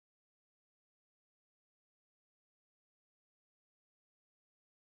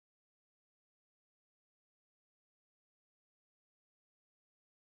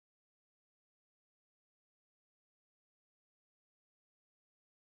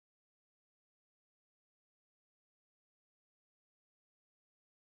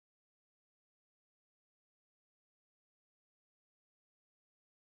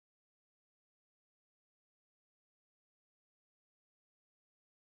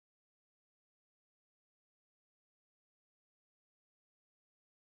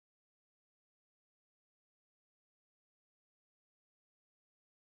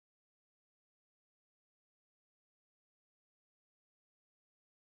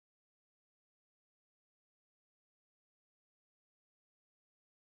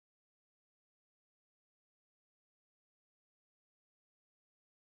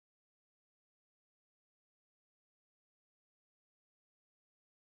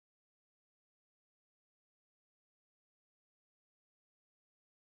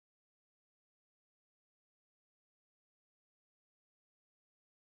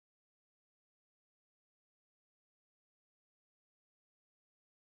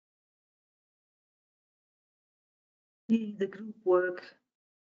 See the group work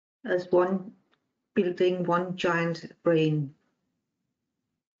as one building one giant brain.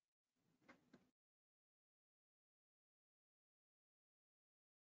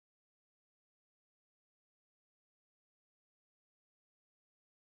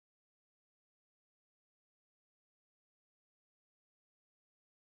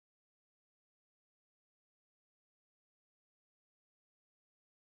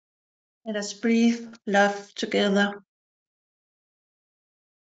 Let us breathe love together,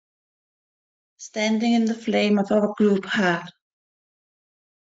 standing in the flame of our group heart.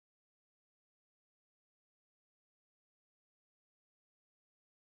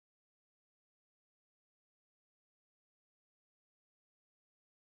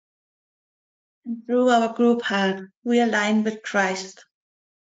 And through our group heart, we align with Christ,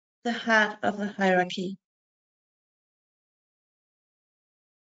 the heart of the hierarchy.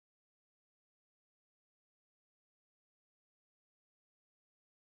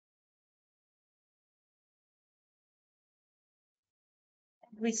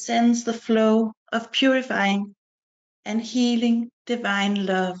 We sense the flow of purifying and healing divine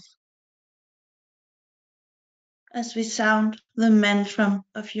love as we sound the mantra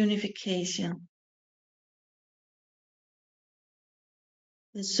of unification.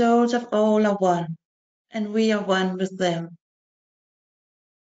 The souls of all are one, and we are one with them.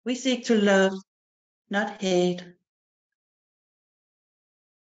 We seek to love, not hate.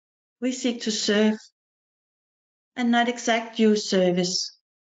 We seek to serve and not exact due service.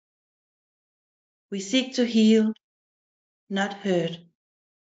 We seek to heal, not hurt.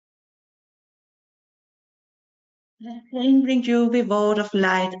 Let pain bring you reward of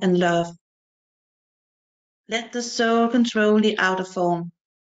light and love. Let the soul control the outer form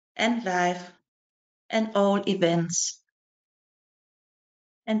and life and all events,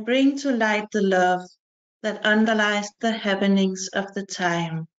 and bring to light the love that underlies the happenings of the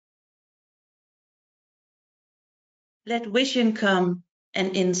time. Let vision come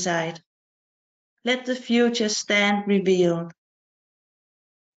and insight. Let the future stand revealed.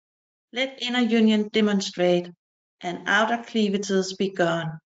 Let inner union demonstrate and outer cleavages be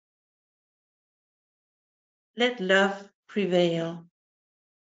gone. Let love prevail.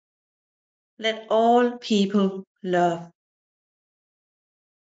 Let all people love.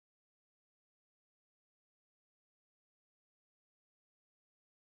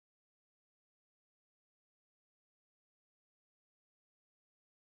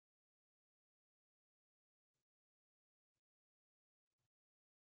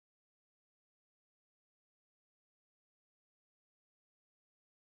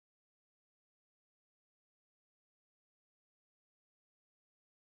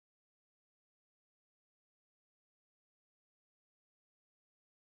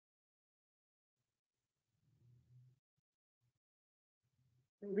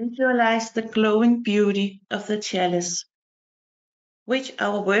 Visualize the glowing beauty of the chalice, which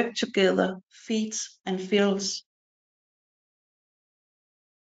our work together feeds and fills.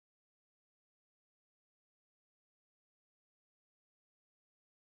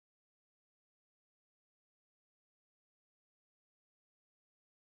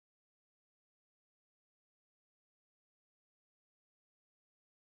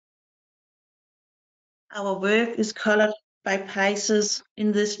 Our work is colored by Pisces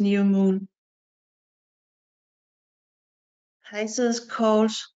in this new moon. Pisces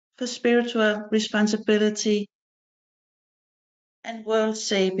calls for spiritual responsibility and world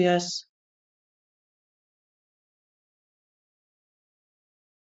saviors.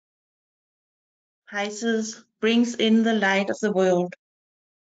 Pisces brings in the light of the world,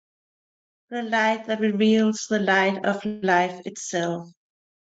 the light that reveals the light of life itself,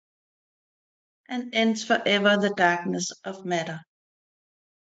 and ends forever the darkness of matter.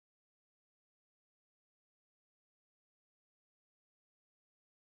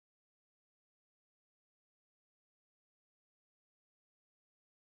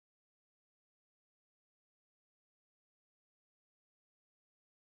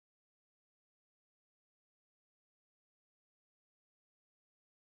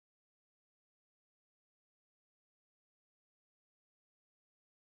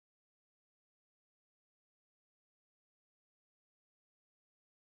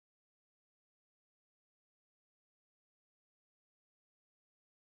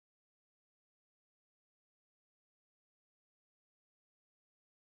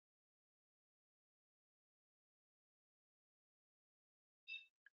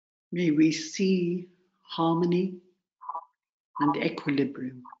 May we see harmony and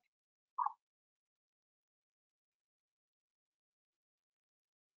equilibrium.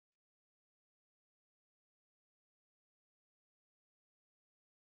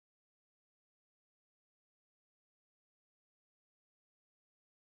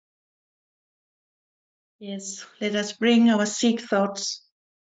 Yes, let us bring our seed thoughts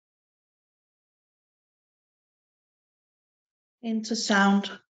into sound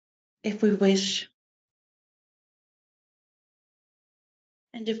if we wish.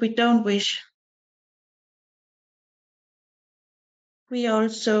 And if we don't wish, we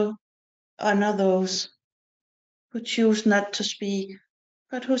also honor those who choose not to speak,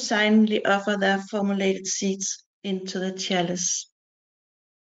 but who silently offer their formulated seeds into the chalice.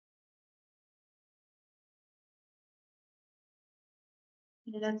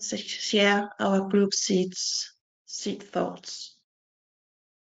 Let's share our group seeds, seed thoughts.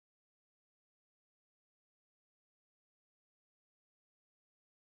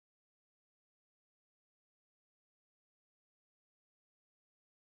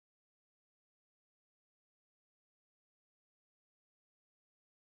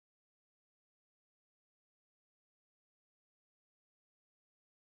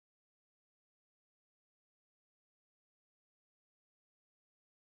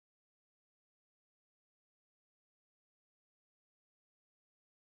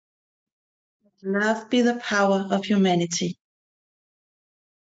 Love be the power of humanity.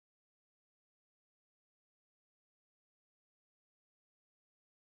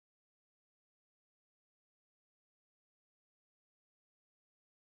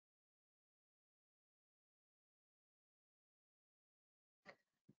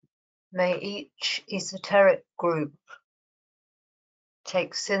 May each esoteric group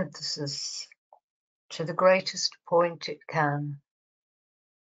take synthesis to the greatest point it can.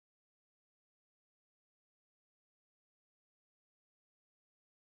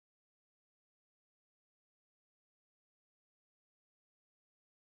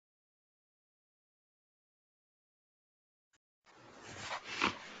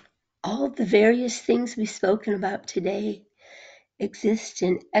 All the various things we've spoken about today exist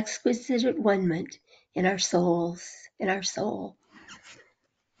in exquisite one-ment in our souls, in our soul.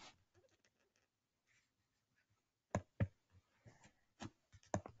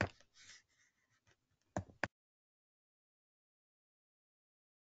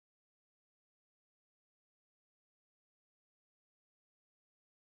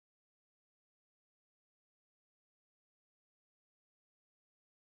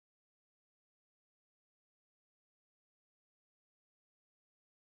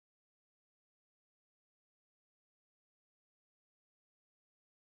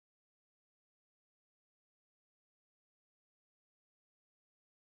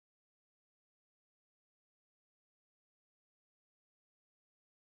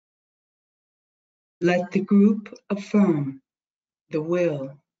 Let the group affirm the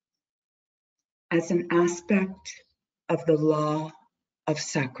will as an aspect of the law of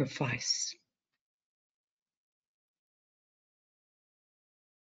sacrifice.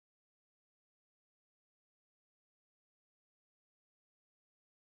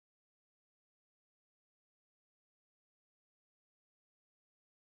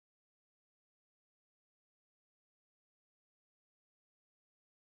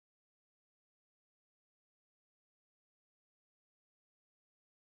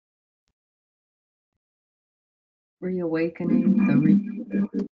 Reawakening the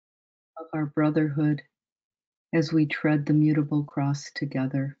reality of our brotherhood as we tread the mutable cross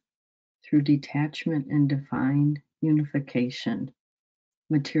together through detachment and divine unification,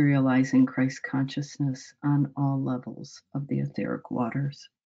 materializing Christ consciousness on all levels of the etheric waters.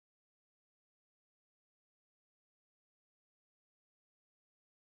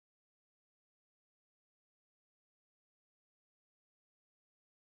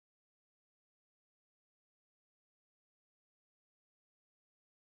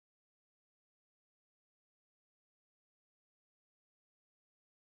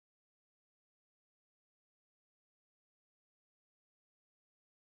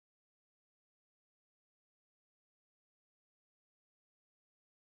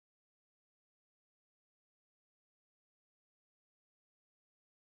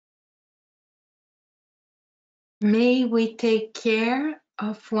 May we take care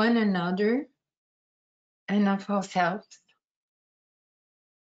of one another and of ourselves.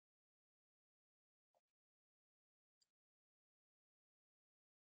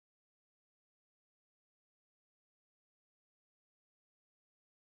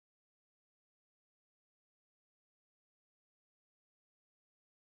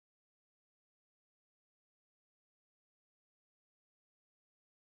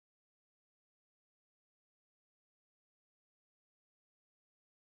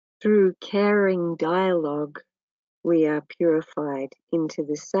 Through caring dialogue, we are purified into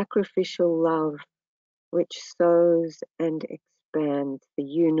the sacrificial love which sows and expands the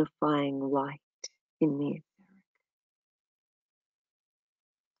unifying light in the etheric.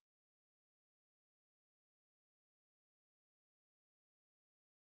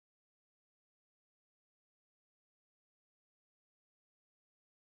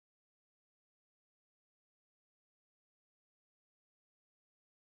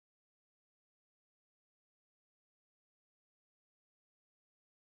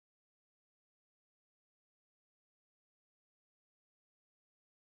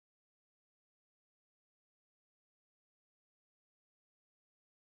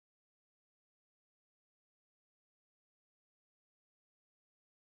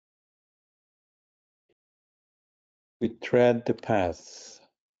 We tread the path,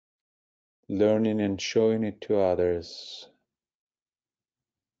 learning and showing it to others,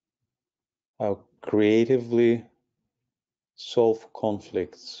 how creatively solve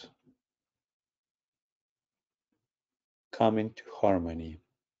conflicts, come into harmony.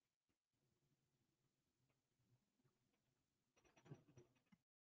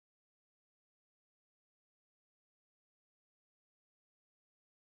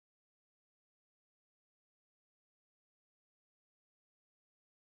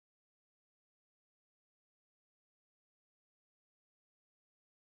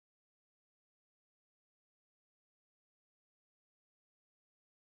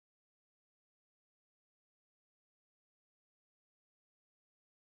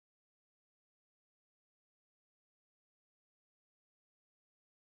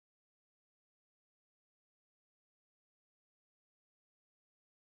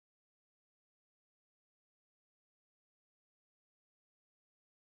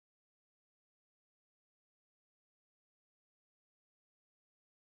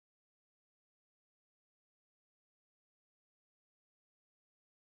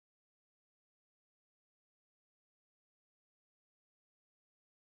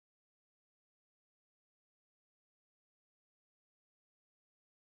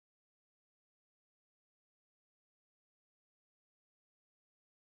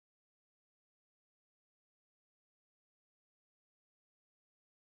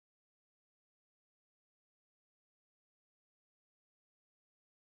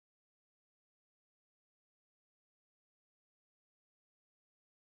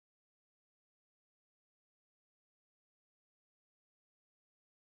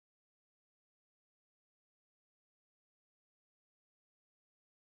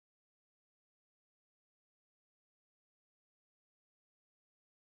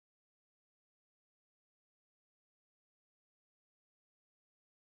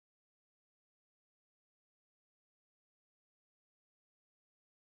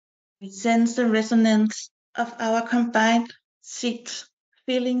 We sense the resonance of our combined seeds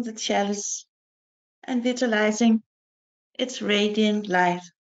filling the chalice and visualizing its radiant light,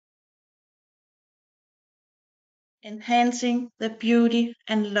 enhancing the beauty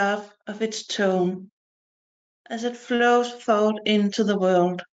and love of its tone as it flows forth into the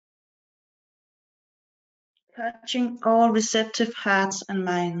world, touching all receptive hearts and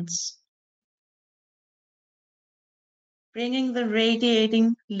minds, bringing the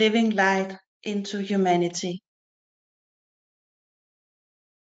radiating living light into humanity.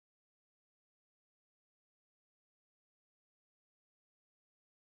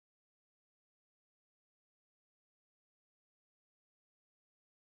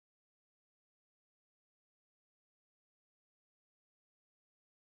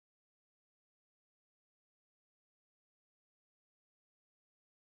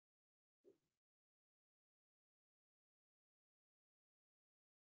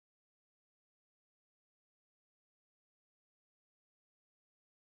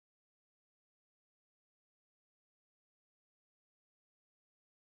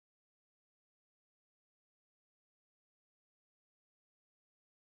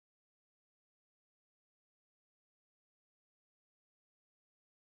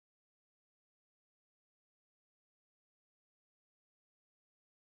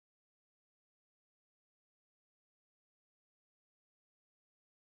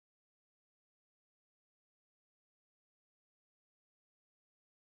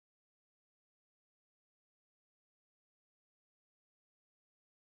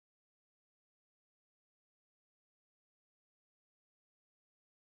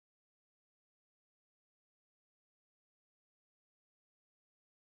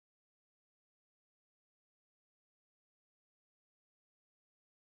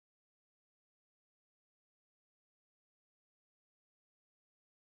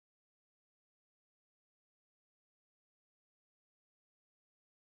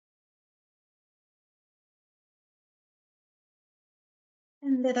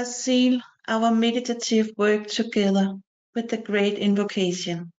 And let us seal our meditative work together with the great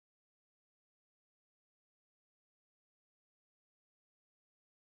invocation.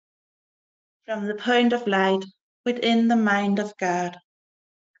 From the point of light within the mind of God,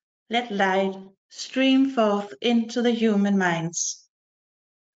 let light stream forth into the human minds.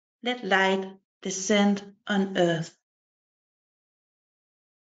 Let light descend on earth.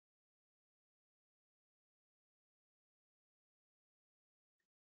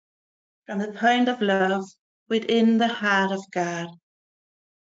 From the point of love within the heart of God,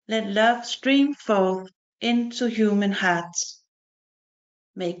 let love stream forth into human hearts.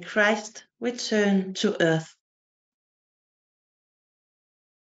 May Christ return to earth.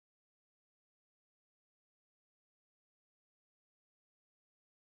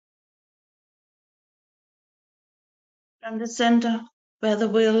 From the center where the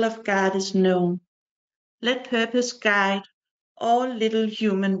will of God is known, let purpose guide all little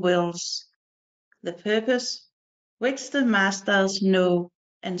human wills, the purpose which the masters know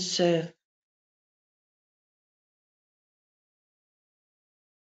and serve.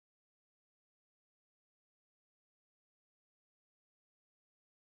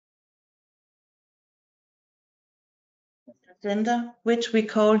 The center which we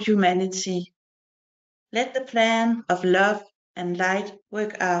call humanity, let the plan of love and light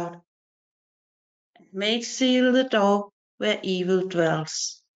work out, and may it seal the door where evil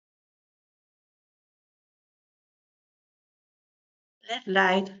dwells. Let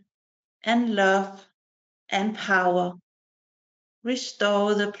light and love and power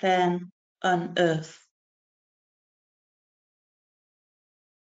restore the plan on earth.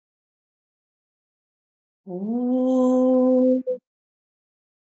 Ooh.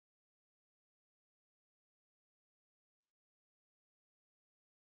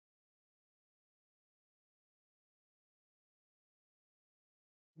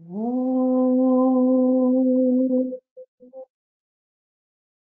 Ooh.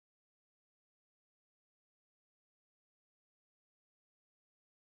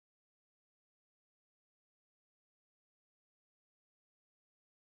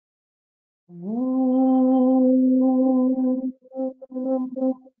 Ooh.